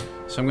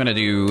 So I'm gonna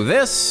do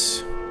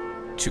this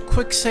to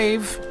quick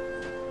save.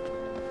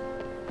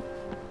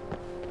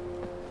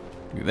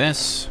 Do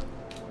this.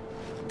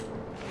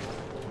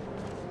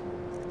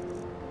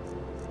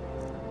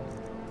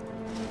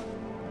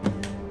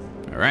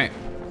 All right.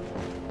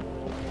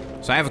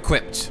 So I have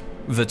equipped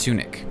the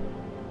tunic.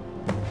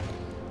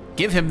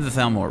 Give him the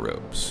Thalmor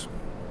robes.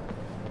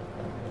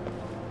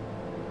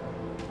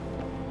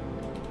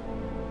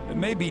 It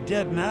may be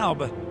dead now,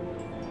 but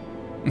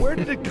where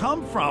did it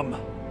come from?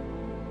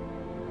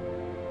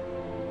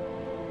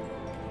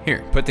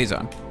 Here, put these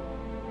on.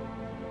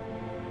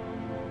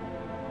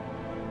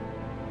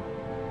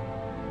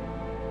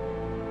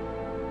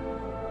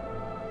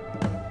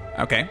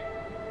 Okay.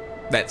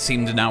 That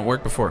seemed to not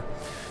work before.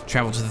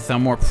 Travel to the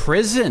Thalmor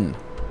prison,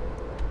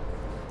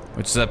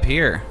 which is up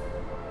here.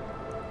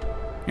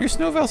 Here's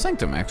Snowvale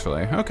Sanctum,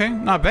 actually. Okay,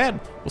 not bad.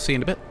 We'll see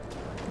in a bit.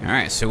 All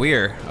right, so we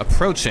are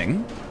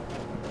approaching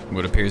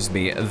what appears to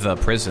be the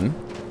prison.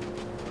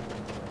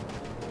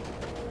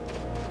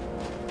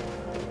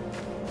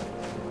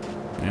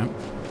 Yep.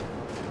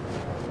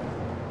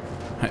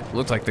 It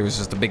looked like there was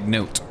just a big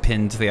note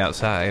pinned to the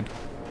outside.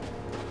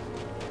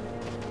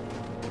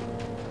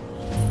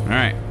 All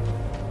right.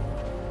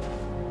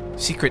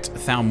 Secret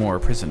Thalmor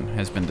prison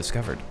has been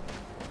discovered.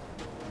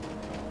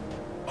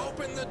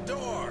 Open the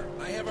door.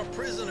 I have a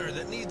prisoner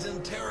that needs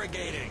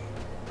interrogating.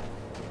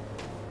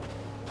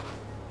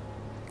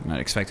 Not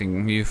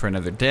expecting you for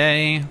another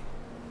day.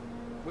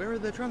 Where are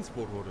the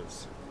transport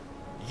orders?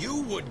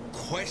 You would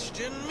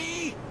question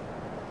me?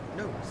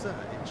 No, sir,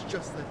 it's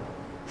just that...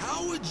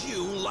 How would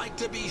you like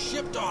to be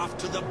shipped off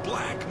to the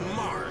Black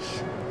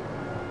Marsh?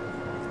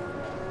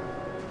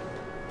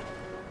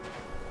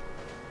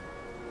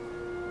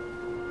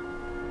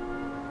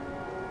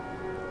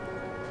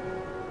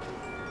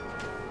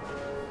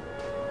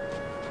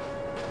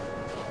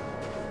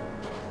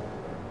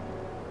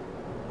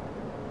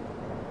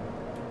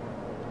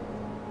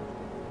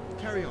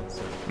 Carry on,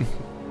 sir.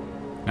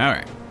 All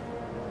right.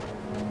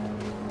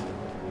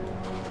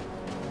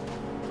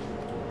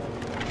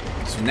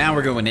 So now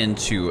we're going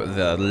into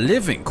the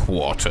living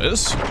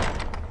quarters. All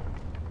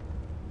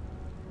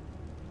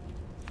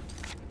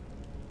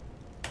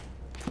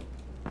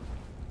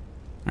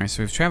right,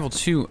 so we've traveled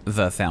to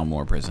the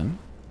Thalmor prison.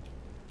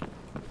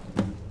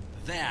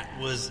 That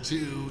was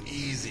too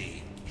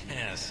easy.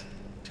 Yes,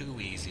 too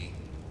easy.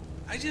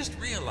 I just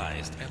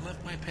realized I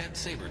left my pet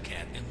saber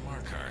cat in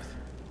Markarth.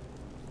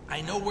 I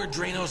know where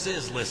Draenos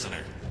is,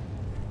 listener.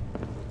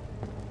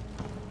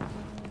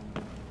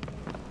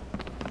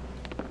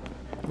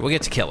 We'll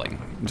get to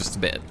killing in just a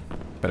bit.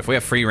 But if we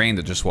have free reign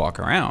to just walk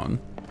around,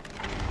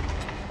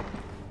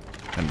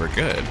 then we're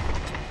good.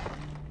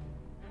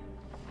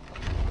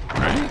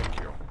 Right? Thank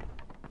you.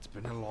 It's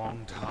been a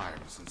long time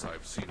since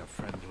I've seen a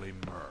friendly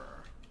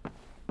Myrrh.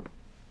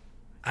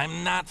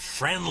 I'm not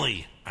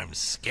friendly. I'm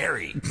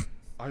scary.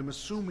 I'm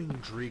assuming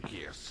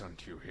Dreekius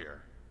sent you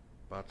here,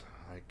 but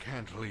I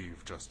can't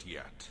leave just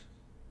yet.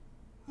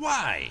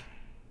 Why?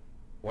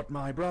 What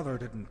my brother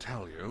didn't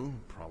tell you,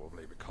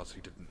 probably because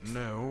he didn't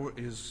know,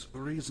 is the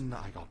reason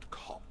I got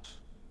caught.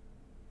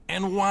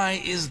 And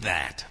why is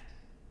that?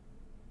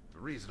 The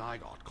reason I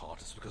got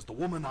caught is because the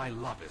woman I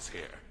love is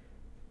here.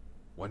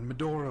 When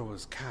Medora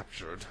was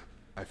captured,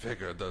 I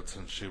figured that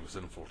since she was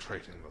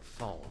infiltrating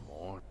the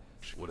Thalmor,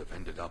 she would have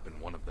ended up in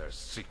one of their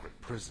secret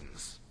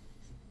prisons.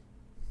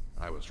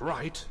 I was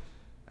right,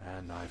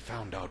 and I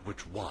found out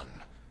which one.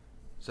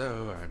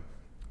 So I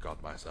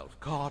got myself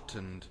caught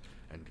and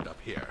ended up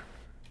here.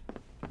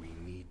 We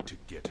need to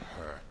get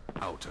her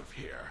out of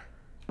here.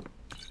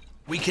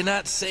 We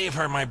cannot save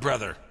her, my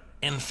brother.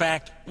 In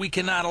fact, we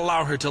cannot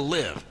allow her to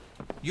live.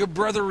 Your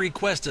brother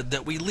requested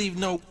that we leave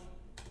no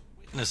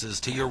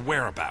witnesses to your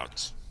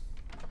whereabouts.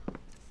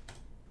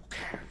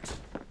 Can't.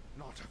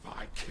 Not if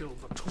I kill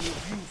the two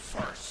of you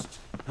first.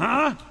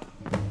 Huh?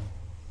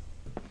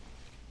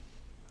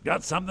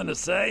 Got something to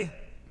say?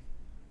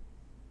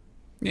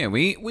 Yeah,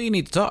 we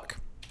need to talk.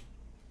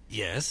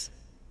 Yes?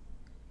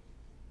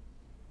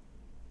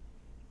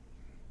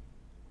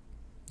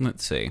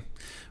 Let's see.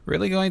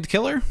 Really going to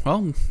kill her?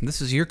 Well,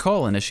 this is your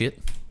call, Initiate.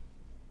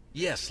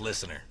 Yes,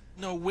 listener.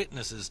 No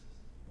witnesses.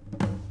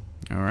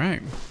 All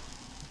right.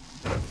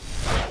 I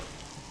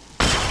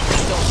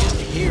don't just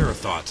hear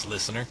thoughts,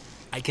 listener.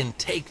 I can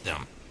take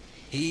them.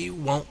 He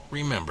won't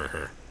remember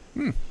her.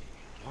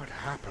 What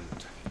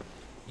happened?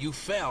 You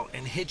fell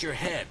and hit your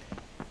head.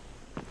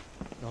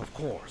 Of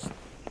course.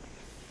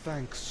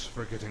 Thanks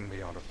for getting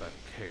me out of that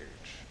cage.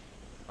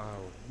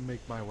 I'll make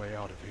my way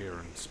out of here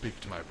and speak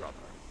to my brother.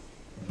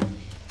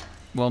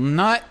 Well,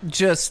 not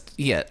just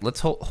yet. Let's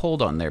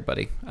hold on there,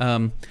 buddy.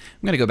 I'm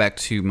gonna go back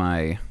to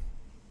my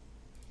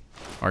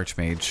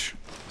Archmage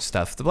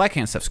stuff. The Black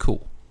Hand stuff's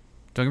cool.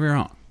 Don't get me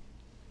wrong.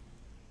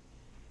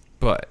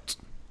 But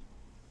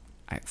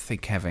I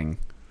think having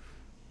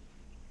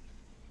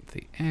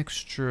the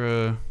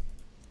extra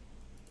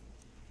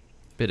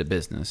bit of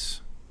business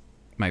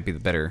might be the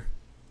better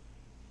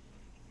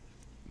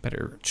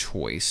better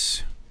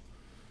choice.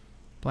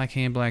 Black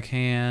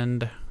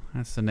hand.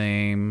 That's the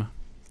name.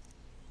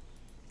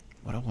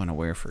 What do I want to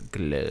wear for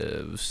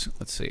gloves?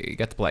 Let's see. You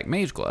got the black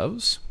mage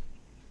gloves.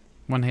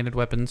 One-handed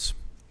weapons.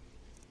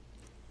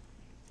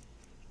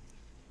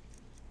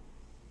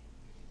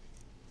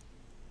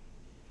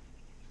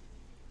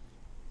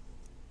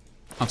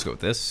 Let's go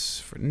with this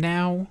for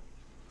now.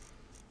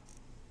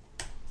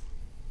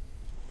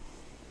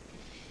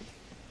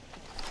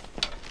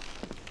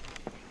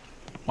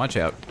 Watch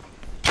out.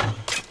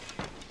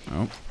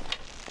 Oh.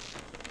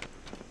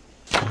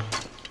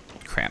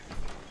 Crap.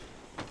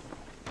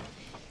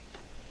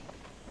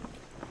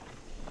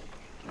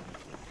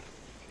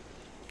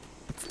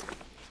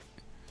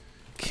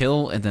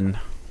 Kill and then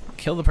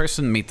kill the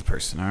person, meet the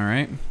person,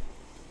 alright?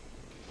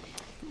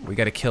 We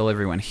gotta kill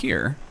everyone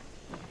here.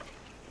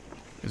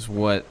 Is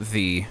what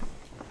the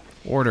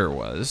order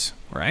was,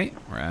 right?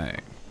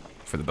 Right.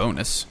 For the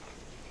bonus.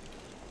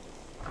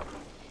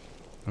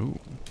 Ooh.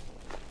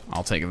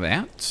 I'll take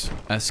that.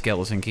 A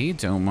skeleton key,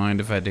 don't mind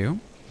if I do.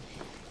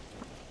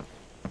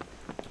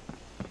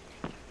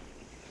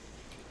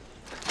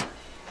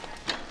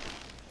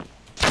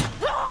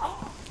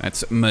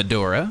 That's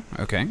Medora,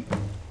 okay.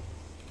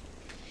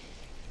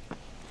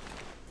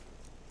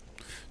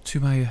 To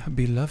my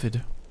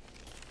beloved.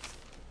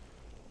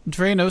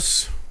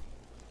 Drainos.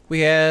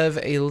 We have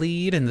a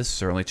lead, and this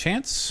is our only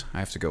chance. I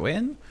have to go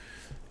in.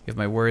 You have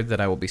my word that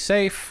I will be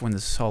safe. When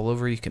this is all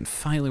over, you can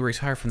finally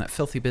retire from that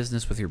filthy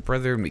business with your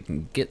brother, and we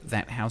can get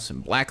that house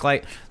in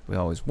Blacklight we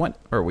always want,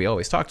 or we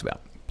always talked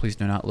about. Please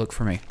do not look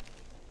for me.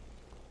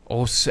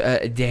 Os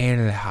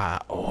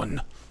delha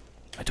on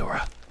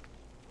Medora.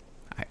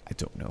 I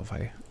don't know if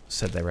I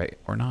said that right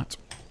or not.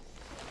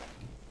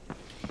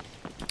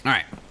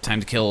 Alright,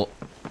 time to kill,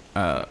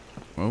 oh,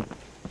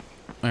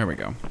 there we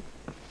go.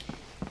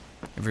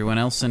 Everyone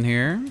else in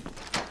here.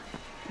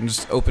 I'm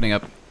just opening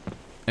up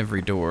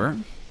every door.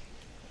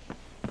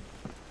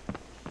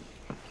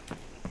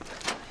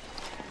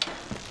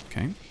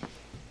 Okay.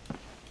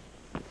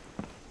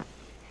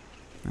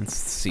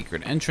 That's the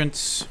secret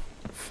entrance.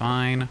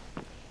 Fine.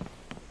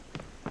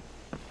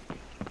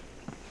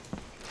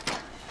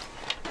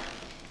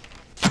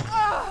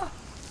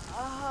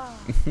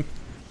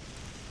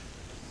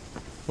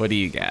 What do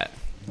you got?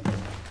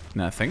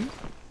 Nothing.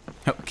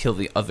 Oh, kill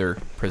the other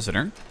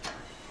prisoner.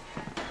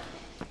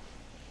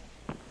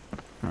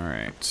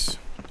 Alright.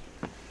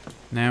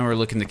 Now we're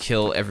looking to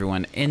kill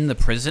everyone in the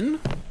prison.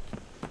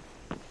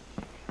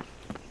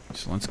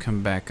 So let's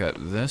come back up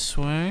this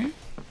way.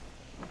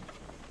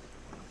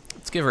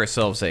 Let's give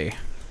ourselves a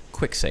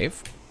quick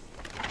save.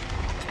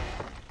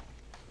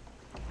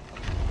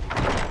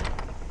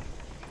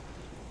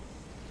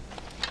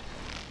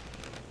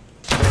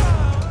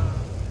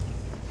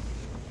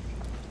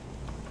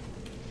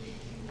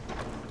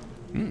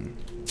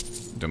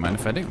 Don't mind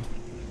if I do.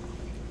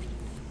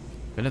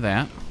 Bit of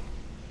that.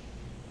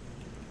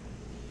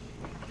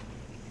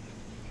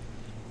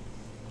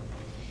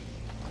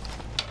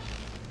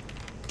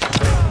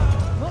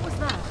 What was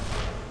that?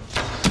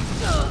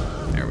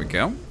 There we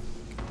go.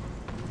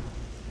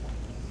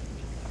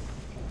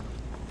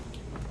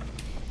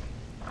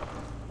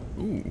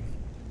 Ooh.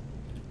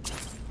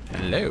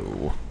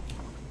 Hello.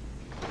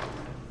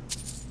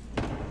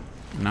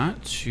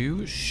 Not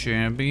too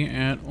shabby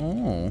at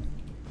all.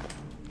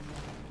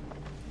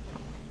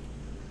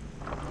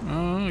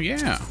 Oh,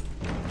 yeah.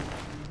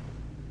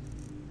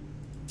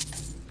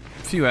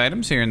 A few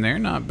items here and there.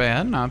 Not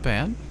bad, not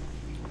bad.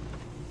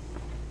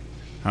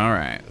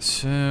 Alright,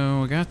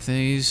 so we got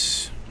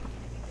these.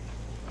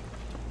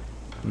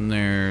 And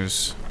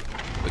there's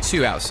the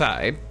two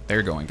outside.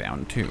 They're going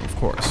down too, of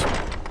course.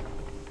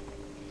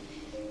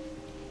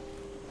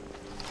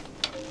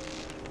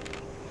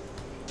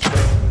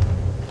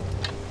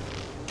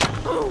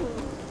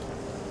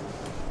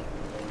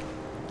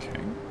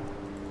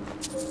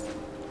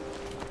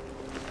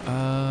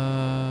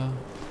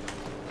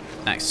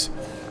 Nice.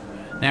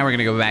 Now we're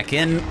gonna go back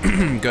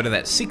in, go to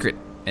that secret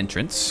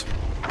entrance.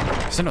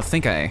 Because I don't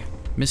think I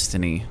missed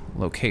any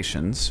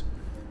locations.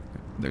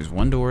 There's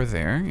one door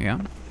there,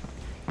 yeah.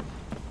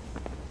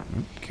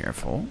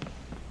 Careful.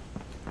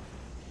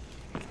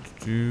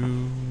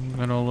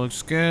 That all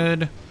looks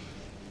good.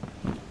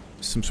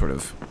 Some sort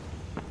of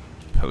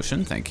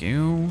potion, thank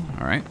you.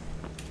 Alright.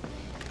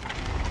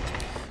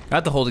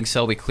 Got the holding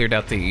cell, we cleared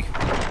out the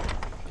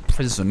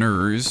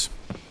prisoners.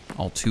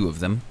 All two of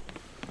them.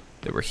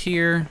 They were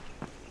here.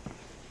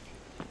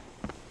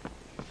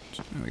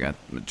 We got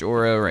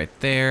Majora right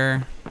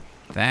there.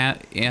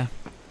 That, yeah.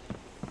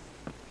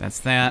 That's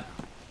that.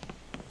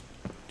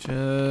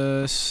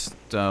 Just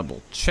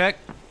double check.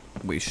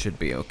 We should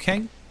be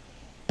okay.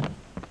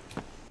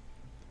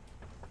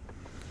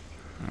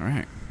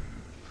 Alright.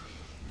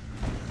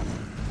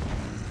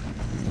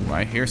 Ooh,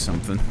 I hear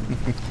something.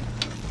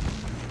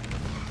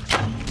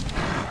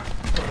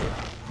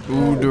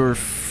 Udor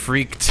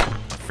freaked.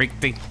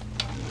 Freakty.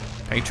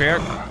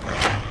 Patriarch?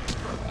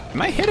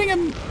 Am I hitting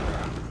him?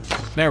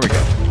 There we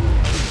go.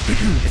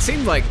 It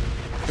seemed like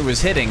it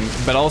was hitting,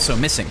 but also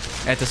missing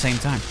at the same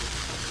time.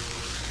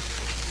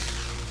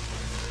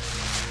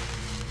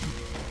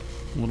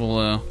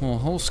 Little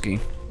Holsky.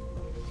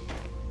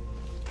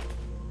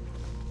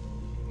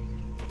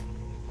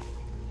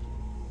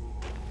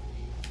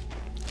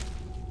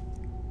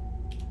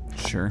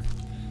 Sure.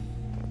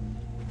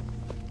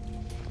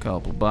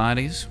 Couple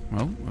bodies.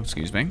 Oh,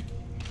 excuse me.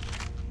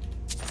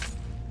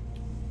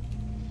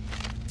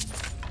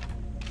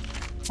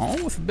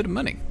 All with a bit of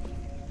money.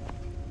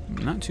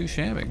 Not too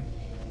shabby.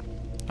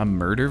 A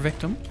murder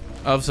victim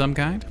of some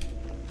kind?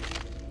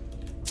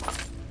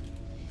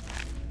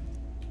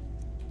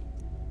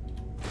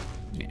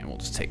 Yeah, we'll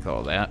just take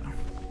all that.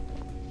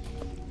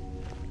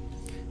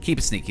 Keep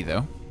it sneaky,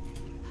 though.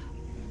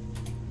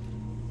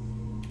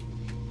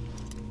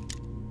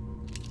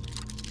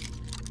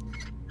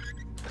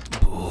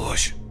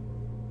 Bush.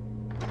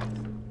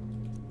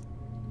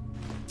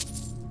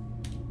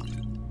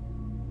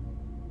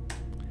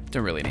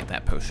 Don't really need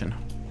that potion.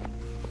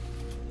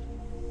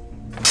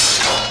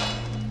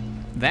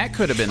 That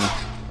could have been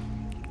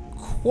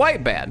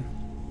quite bad.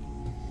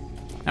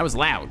 That was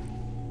loud.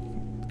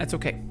 That's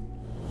okay.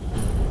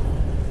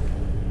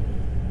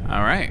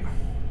 All right.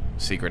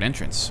 Secret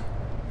entrance.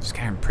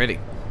 Skyrim pretty.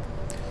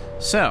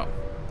 So,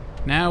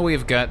 now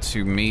we've got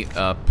to meet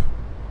up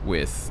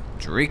with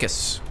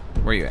Drakus.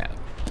 Where you at?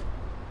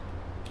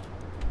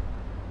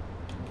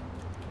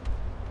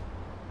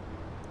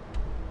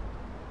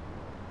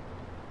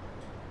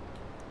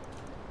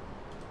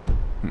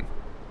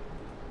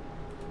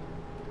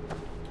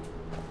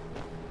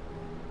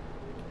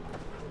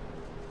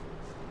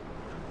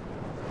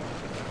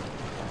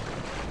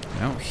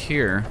 I don't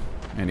hear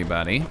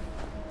anybody.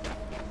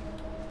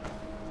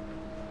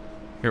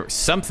 There was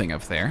something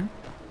up there.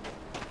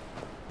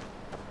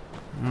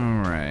 All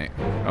right.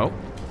 Oh.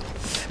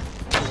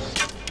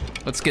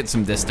 Let's get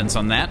some distance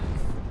on that.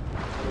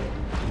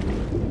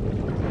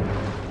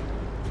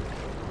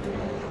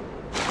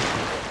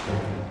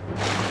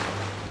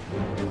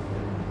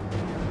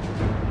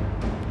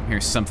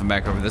 Here's something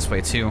back over this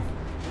way too.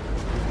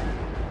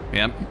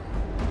 Yep.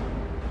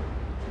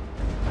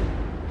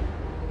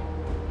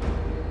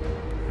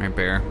 All right,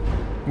 bear.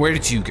 Where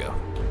did you go?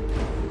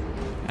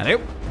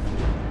 Hello?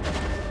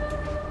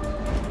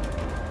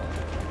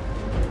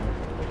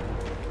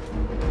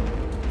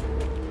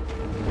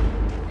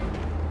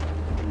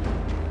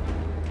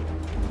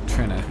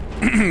 Trying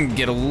to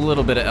get a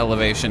little bit of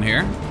elevation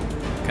here.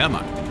 Come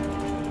on.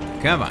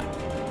 Come on.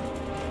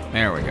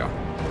 There we go.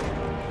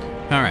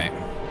 All right.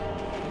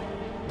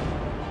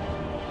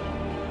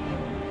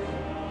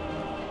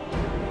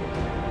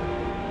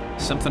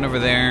 Something over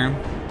there.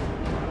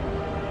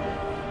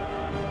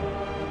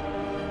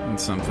 And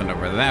something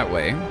over that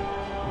way.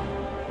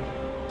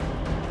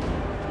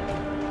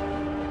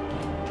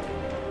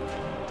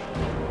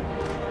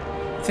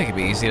 I think it'd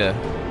be easy to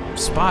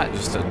spot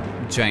just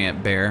a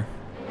giant bear.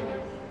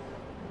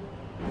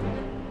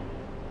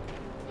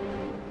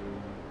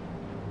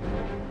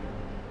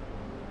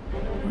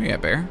 Where you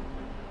at, bear?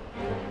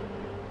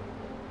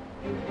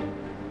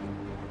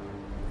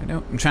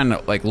 I'm trying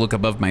to like look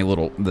above my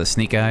the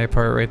sneak eye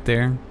part right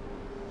there.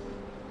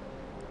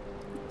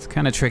 It's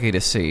kind of tricky to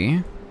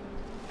see.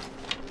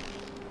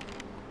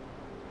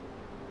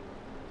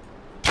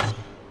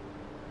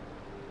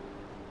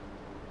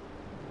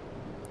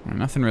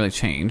 Nothing really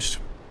changed.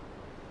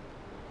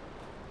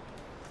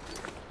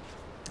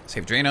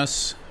 Save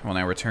Dranos. We'll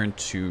now return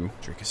to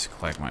Drakus to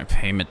collect my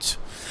payment.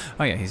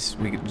 Oh yeah,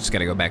 we just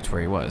gotta go back to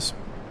where he was.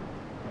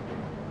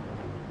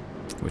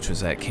 Which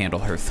was at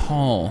Candlehearth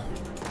Hall.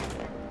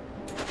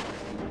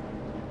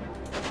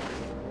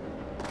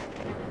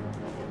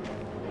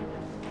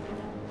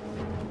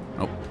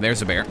 Oh,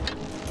 there's a bear.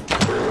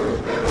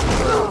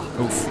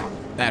 Oof,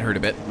 that hurt a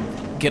bit.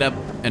 Get up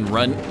and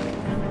run.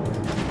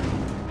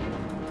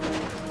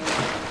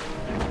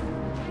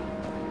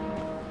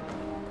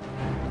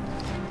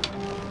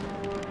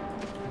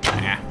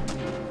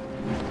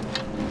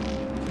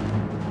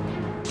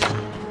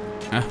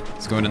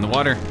 It's going in the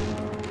water.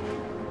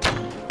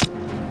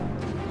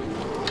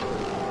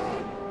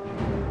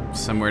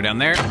 Somewhere down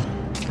there.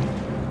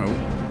 Oh.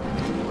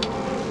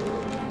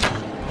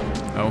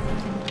 Oh.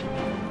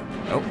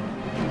 Oh.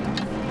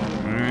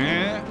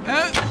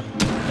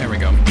 There we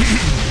go.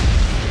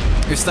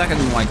 You're stuck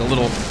in like a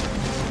little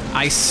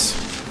ice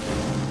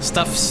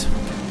stuffs.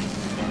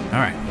 All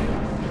right.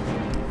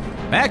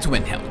 Back to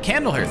Windhelm.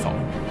 Candlehearth Hall.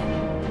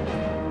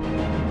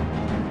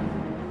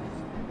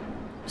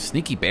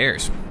 Sneaky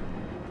bears.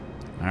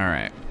 All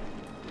right.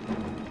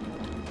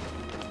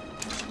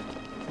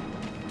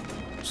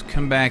 Let's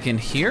come back in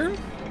here.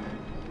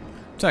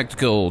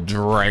 Tactical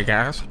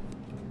Drakus.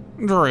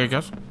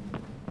 Drakus.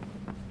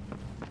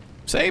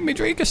 Save me,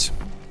 Drakus.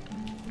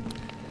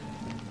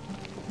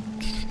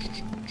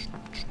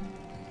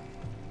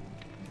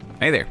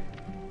 Hey there.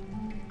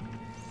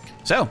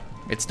 So,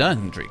 it's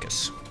done,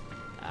 Drakus.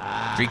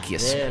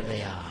 Drakus. There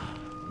they are,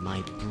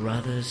 my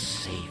brother's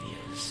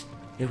saviors.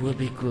 It will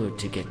be good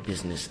to get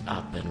business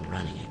up and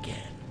running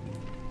again.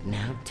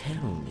 Now tell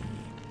me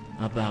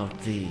about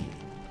the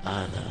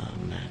other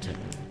matter.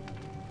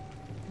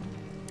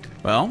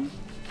 Well,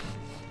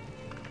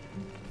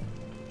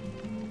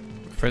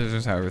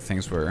 Predators, however,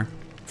 things were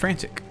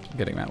frantic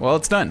getting that. Well,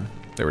 it's done.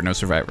 There were no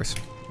survivors.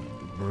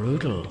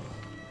 Brutal.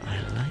 I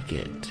like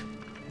it.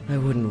 I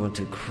wouldn't want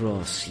to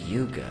cross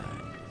you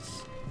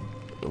guys.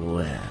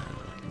 Well,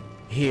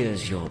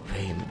 here's your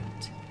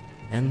payment.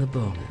 And the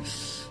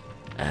bonus,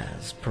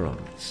 as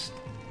promised.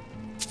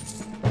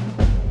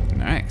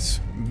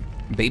 Nice.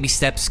 Baby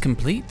steps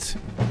complete.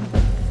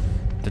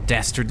 The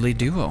dastardly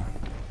duo.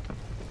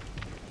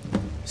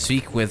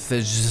 Speak with the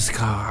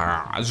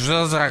Zizkar,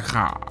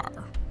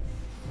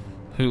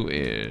 who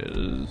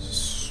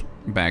is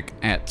back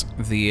at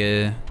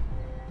the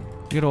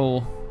good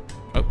old...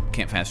 Oh,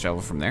 can't fast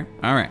travel from there.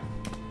 All right.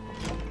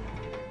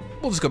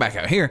 We'll just go back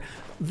out here.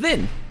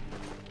 Then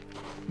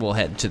we'll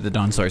head to the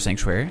Dawnstar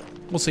Sanctuary.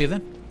 We'll see you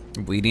then.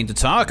 We need to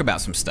talk about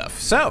some stuff.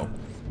 So,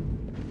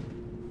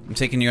 I'm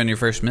taking you on your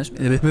first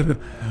mission.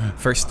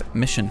 First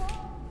mission.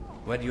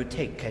 Where do you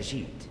take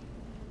Khajiit?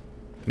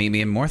 Meet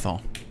me in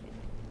Morthal.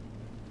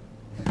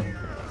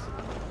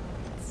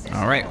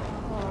 All right.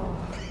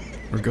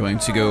 We're going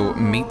to go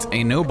meet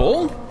a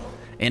noble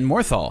in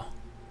Morthal.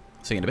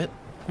 See you in a bit.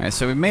 All right,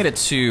 so we made it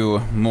to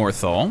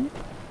Morthal.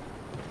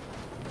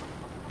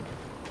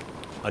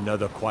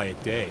 Another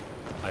quiet day,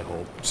 I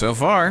hope. So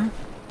far.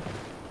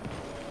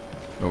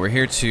 But we're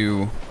here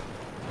to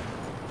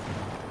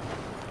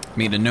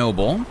meet a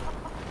noble.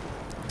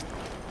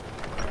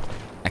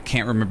 I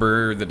can't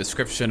remember the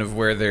description of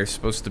where they're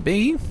supposed to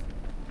be.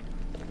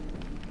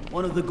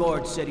 One of the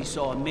guards said he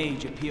saw a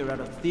mage appear out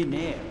of thin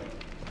air.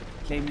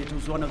 Claimed it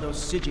was one of those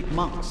Sijic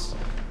monks.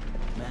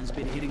 Man's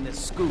been hitting the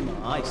schooner,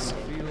 I say.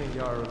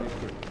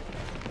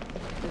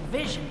 The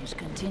visions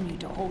continue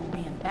to hold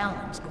me in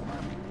balance, Gorm.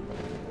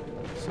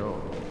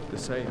 So, to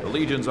say, the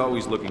Legion's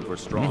always looking for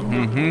strong.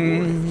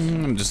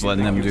 I'm just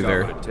letting them do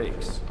their... What it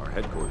takes. Our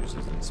headquarters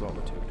is in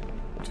Solitude.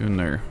 Doing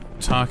their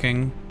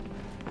talking.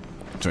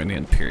 Join the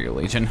Imperial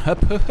Legion.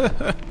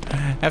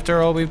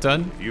 After all we've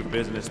done. If you've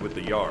business with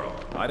the Jarl,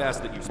 I'd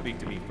ask that you speak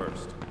to me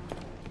first.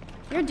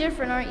 You're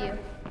different, aren't you?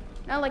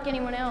 Not like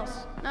anyone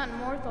else. Not in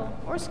Morthal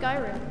or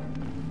Skyrim.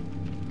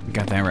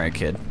 Got that right,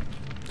 kid.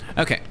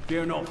 Okay.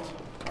 Fear not.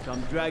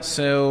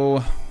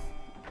 So,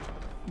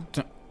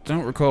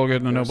 don't recall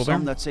getting a noble there.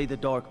 Some that say the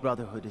Dark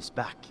Brotherhood is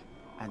back,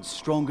 and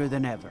stronger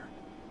than ever.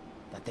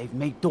 That they've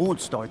made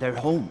Dawnstar their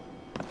home.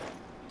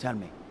 Tell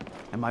me,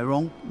 am I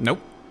wrong?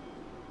 Nope.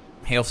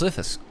 Hail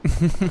Sithis.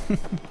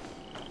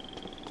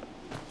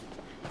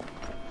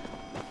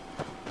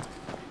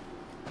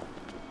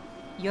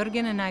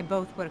 Jurgen and I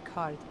both work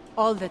hard,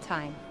 all the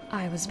time.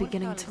 I was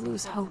beginning to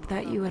lose hope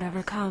that you would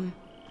ever come.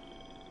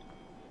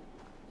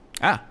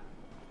 Ah.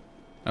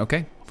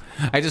 Okay.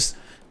 I just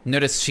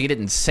noticed she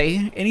didn't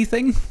say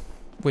anything,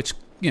 which,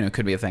 you know,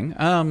 could be a thing.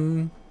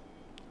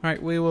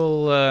 Alright, we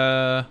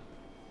will,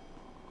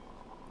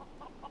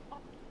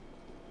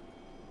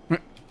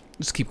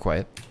 just keep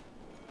quiet.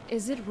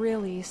 Is it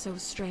really so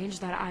strange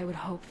that I would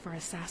hope for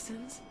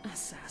assassins?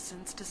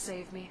 Assassins to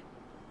save me.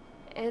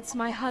 It's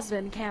my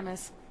husband,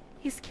 Camus.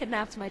 He's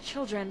kidnapped my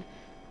children.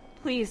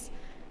 Please,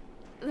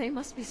 they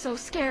must be so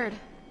scared.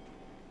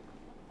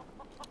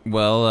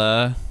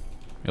 Well,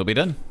 you'll be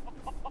done.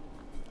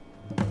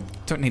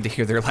 Don't need to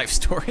hear their life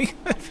story.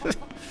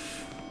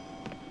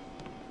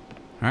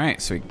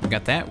 Alright, so we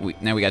got that.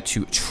 Now we got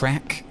to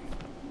track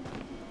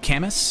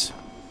Camus.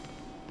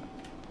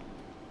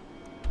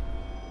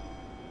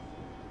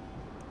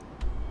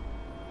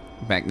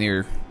 Back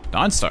near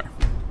Dawnstar.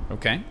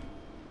 Okay.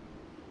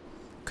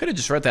 Could have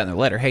just wrote that in the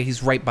letter. Hey,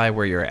 he's right by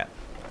where you're at.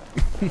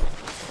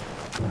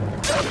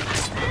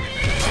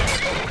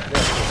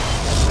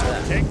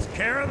 Takes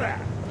care of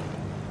that.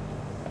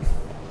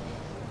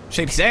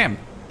 Shady Sam,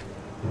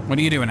 what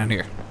are you doing out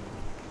here?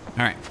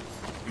 All right.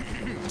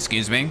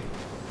 Excuse me.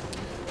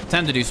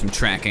 Time to do some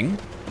tracking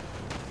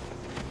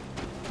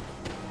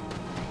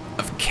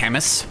of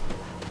Camus.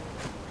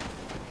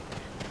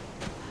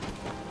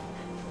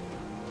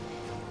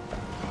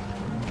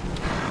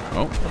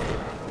 Oh.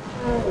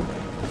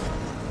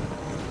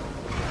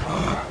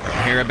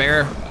 I hear a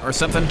bear or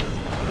something.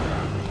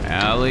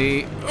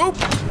 Alley. Oh.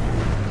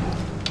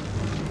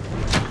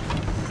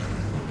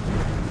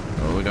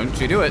 Oh, don't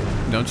you do it.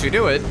 Don't you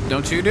do it.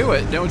 Don't you do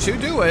it. Don't you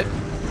do it.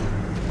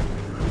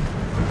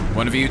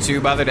 One of you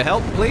two bother to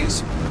help,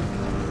 please.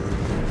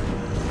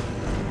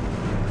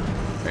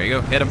 There you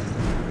go. Hit him.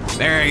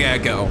 There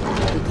you go.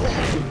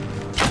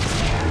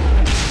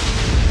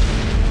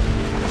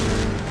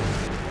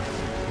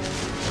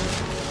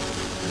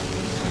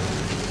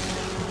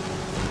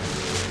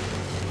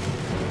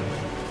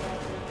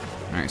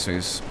 Alright, so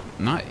he's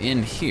not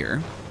in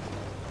here.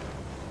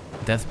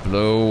 Death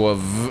blow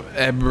of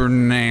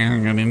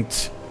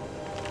Ebernant.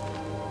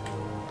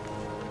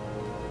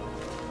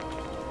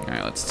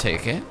 Alright, let's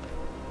take it.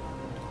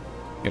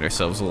 Get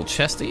ourselves a little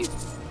chesty.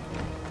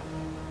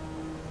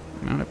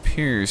 That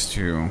appears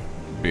to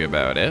be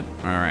about it.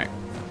 Alright.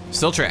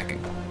 Still tracking.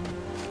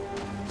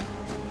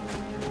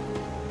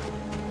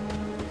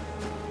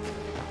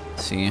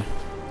 See, a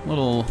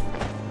little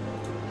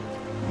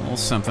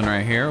something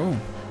right here. Ooh.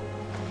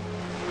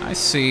 I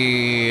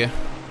see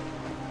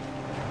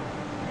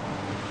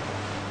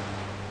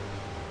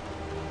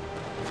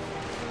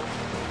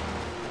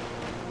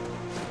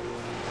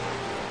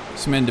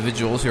some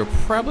individuals who are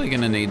probably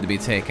going to need to be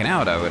taken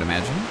out, I would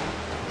imagine.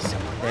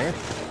 Someone there?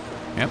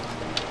 Yep.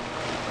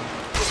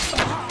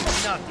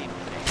 Nothing.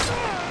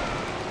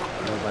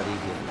 Nobody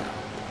here now.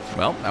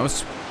 Well, that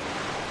was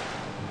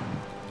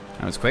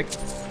quick.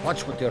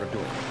 Watch what they're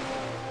doing.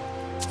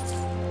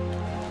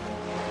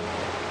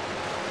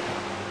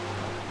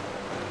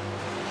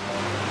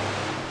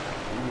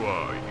 Who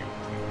are you?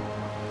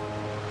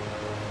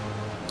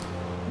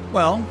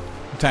 Well,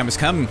 the time has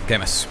come,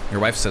 Camus. Your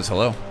wife says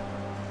hello.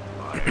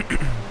 My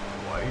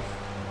wife?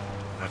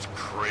 That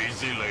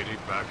crazy lady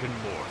back in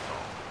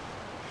Morthal.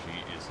 She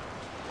isn't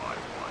my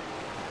wife.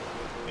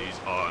 These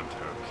aren't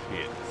her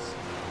kids.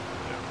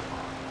 They're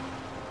mine.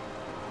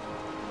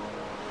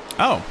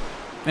 Oh,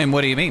 and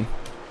what do you mean?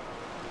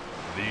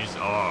 These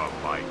are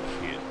my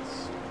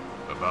kids.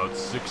 About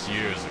 6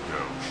 years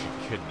ago, she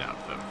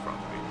kidnapped them from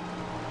me.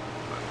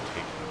 I'm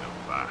taking them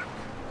back,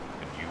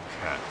 and you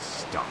can't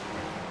stop me.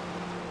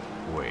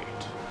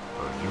 Wait,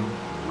 are you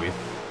with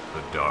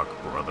the Dark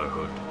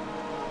Brotherhood?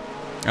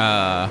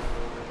 How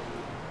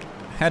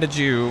did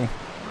you... I've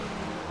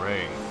been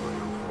praying for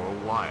you for a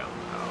while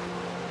now.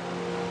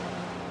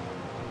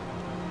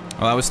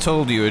 Well, I was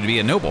told you would be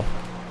a noble.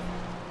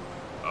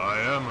 I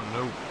am a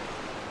noble.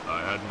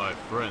 I had my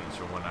friends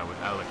from when I was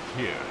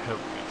Alakir help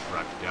me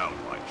track down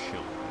my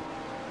children.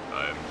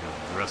 I am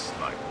just dressed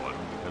like one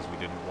because we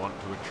didn't want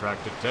to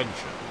attract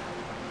attention.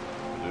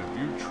 But if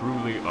you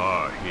truly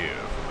are here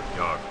for the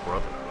Dark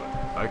Brotherhood,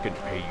 I can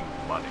pay you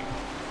money,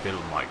 fill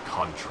my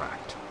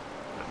contract,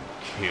 and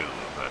kill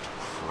that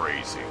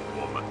crazy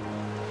woman.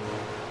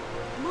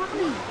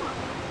 Mommy!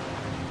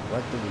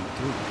 What do we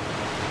do?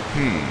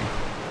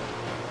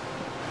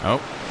 Oh.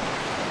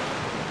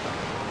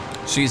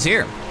 She's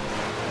here.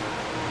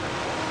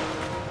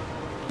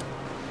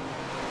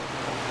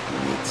 You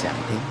need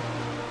something?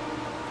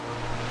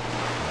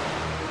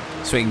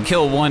 So we can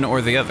kill one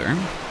or the other.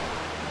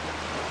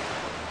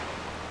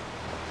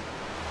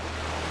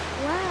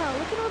 Wow,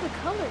 look at all the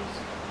colors.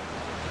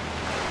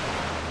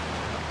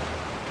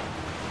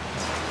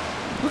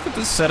 Look at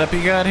the setup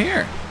you got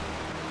here.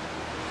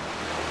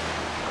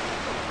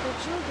 The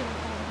children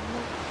found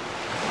her.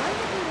 Why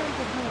would they run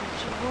to her if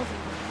she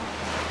wasn't her mom?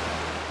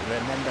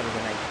 Remember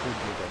when I told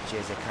you that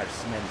Jezekar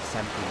smelled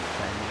something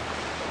funny?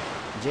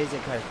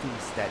 Jezekar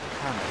thinks that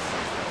Camus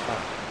is the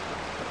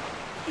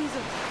father. Isa,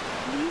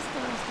 please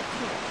tell us the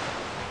truth.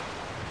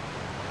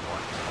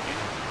 What?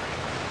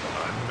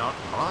 I'm not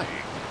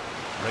lying.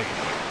 Lady,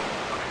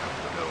 I have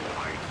no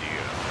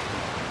idea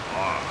who you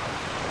are.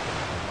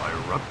 My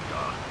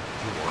Rugna,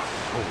 you are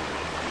full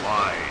of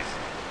lies.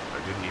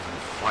 I didn't even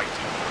fight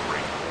in the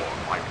Great War.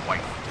 My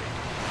wife did.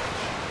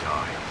 She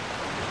died.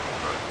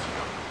 Burnt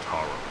young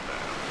Taro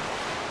there.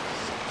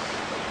 6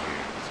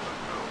 years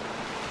ago.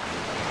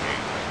 You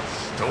came and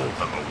stole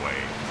them away.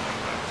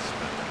 I've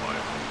spent my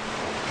whole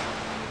fortune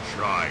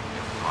trying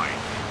to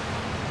find you.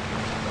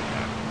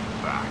 And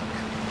back.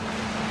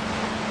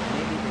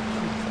 Maybe the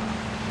truth.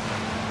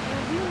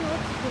 Have you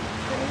noticed the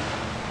history?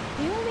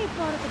 The only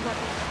part about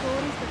the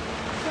stories that we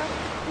up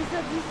is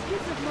that these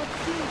kids have not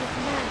seen this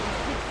man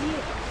in 6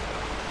 years.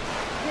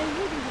 They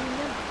wouldn't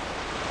remember.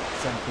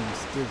 Something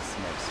still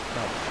smells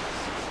funny.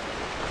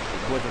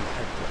 It wouldn't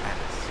hurt to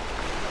ask.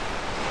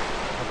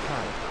 Papa,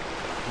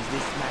 is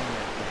this man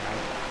your dad?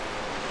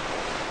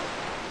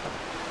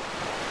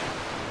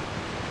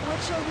 What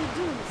shall we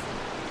do, Missy?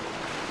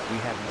 We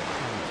have no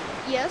time.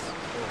 Yes?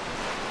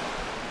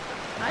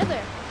 Hi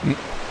there.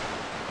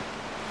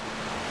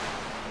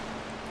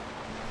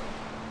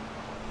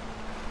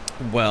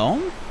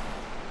 Well...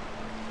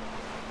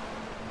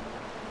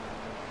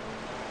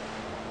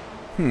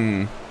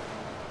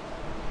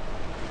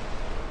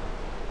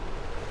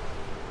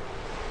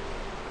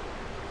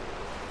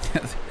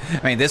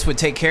 I mean, this would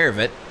take care of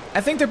it.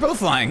 I think they're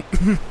both lying.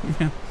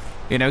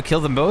 You know, kill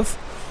them both.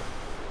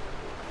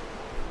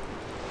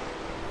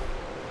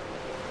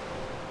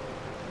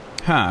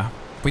 Huh.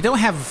 We don't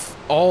have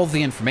all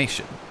the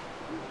information,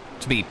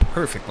 to be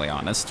perfectly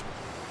honest.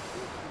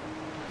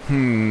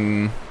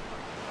 I'm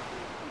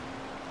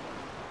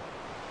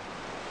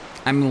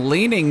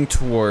leaning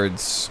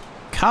towards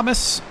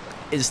Camus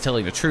is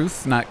telling the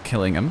truth, not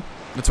killing him.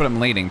 That's what I'm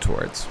leaning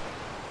towards.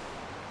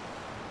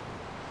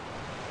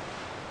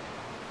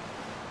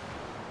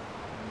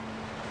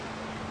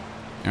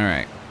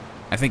 Alright.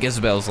 I think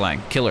Isabel's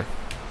lying. Kill her.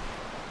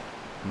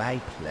 My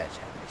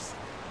pleasure, miss.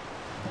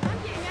 I'm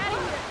getting out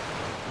of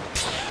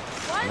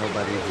here.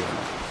 Nobody here.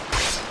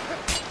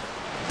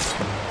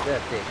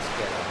 That takes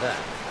care of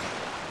that.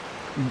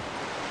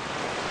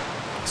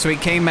 So he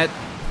came at...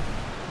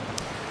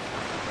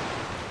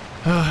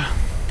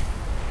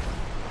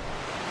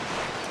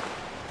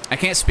 I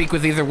can't speak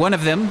with either one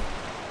of them.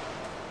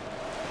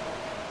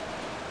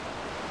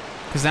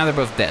 Because now they're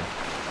both dead.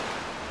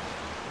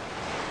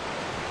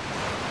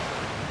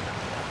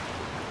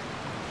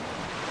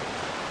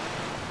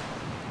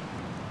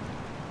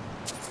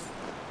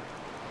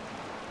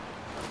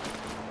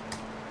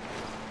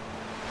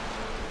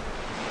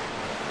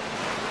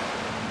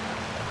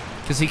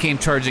 Because he came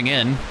charging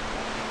in.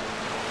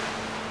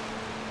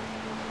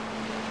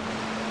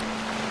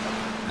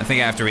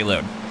 think I have to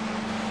reload.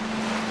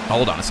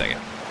 Hold on a second.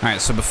 All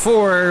right, so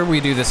before we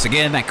do this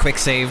again, I quick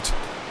saved.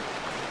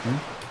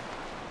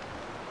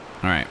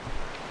 All right.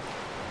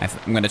 I'm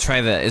going to try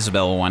the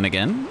Isabel one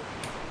again.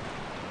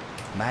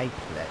 My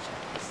pleasure.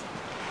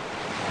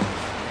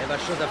 Never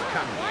should have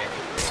come here.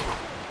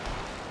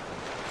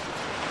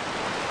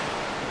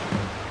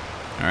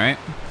 All right.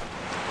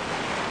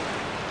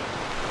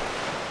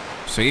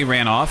 So he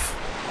ran off.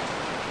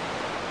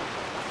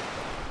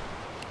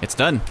 It's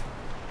done.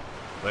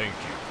 Thank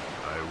you.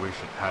 I wish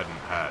it hadn't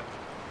had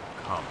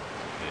come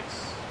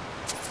this.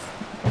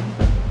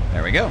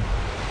 There we go.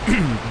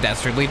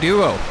 Dastardly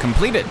duo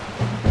completed.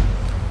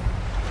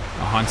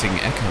 A haunting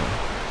echo.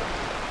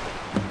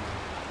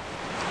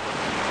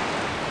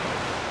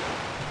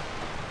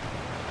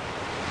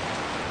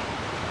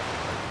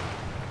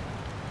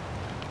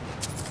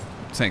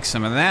 Take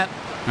some of that.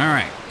 All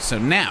right. So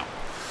now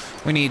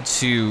we need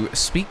to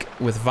speak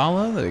with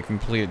Vala. That we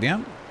completed.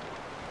 Yeah.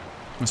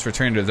 Let's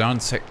return to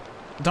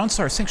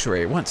Dawnstar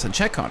Sanctuary once and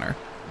check on her.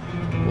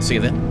 We'll see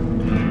you then.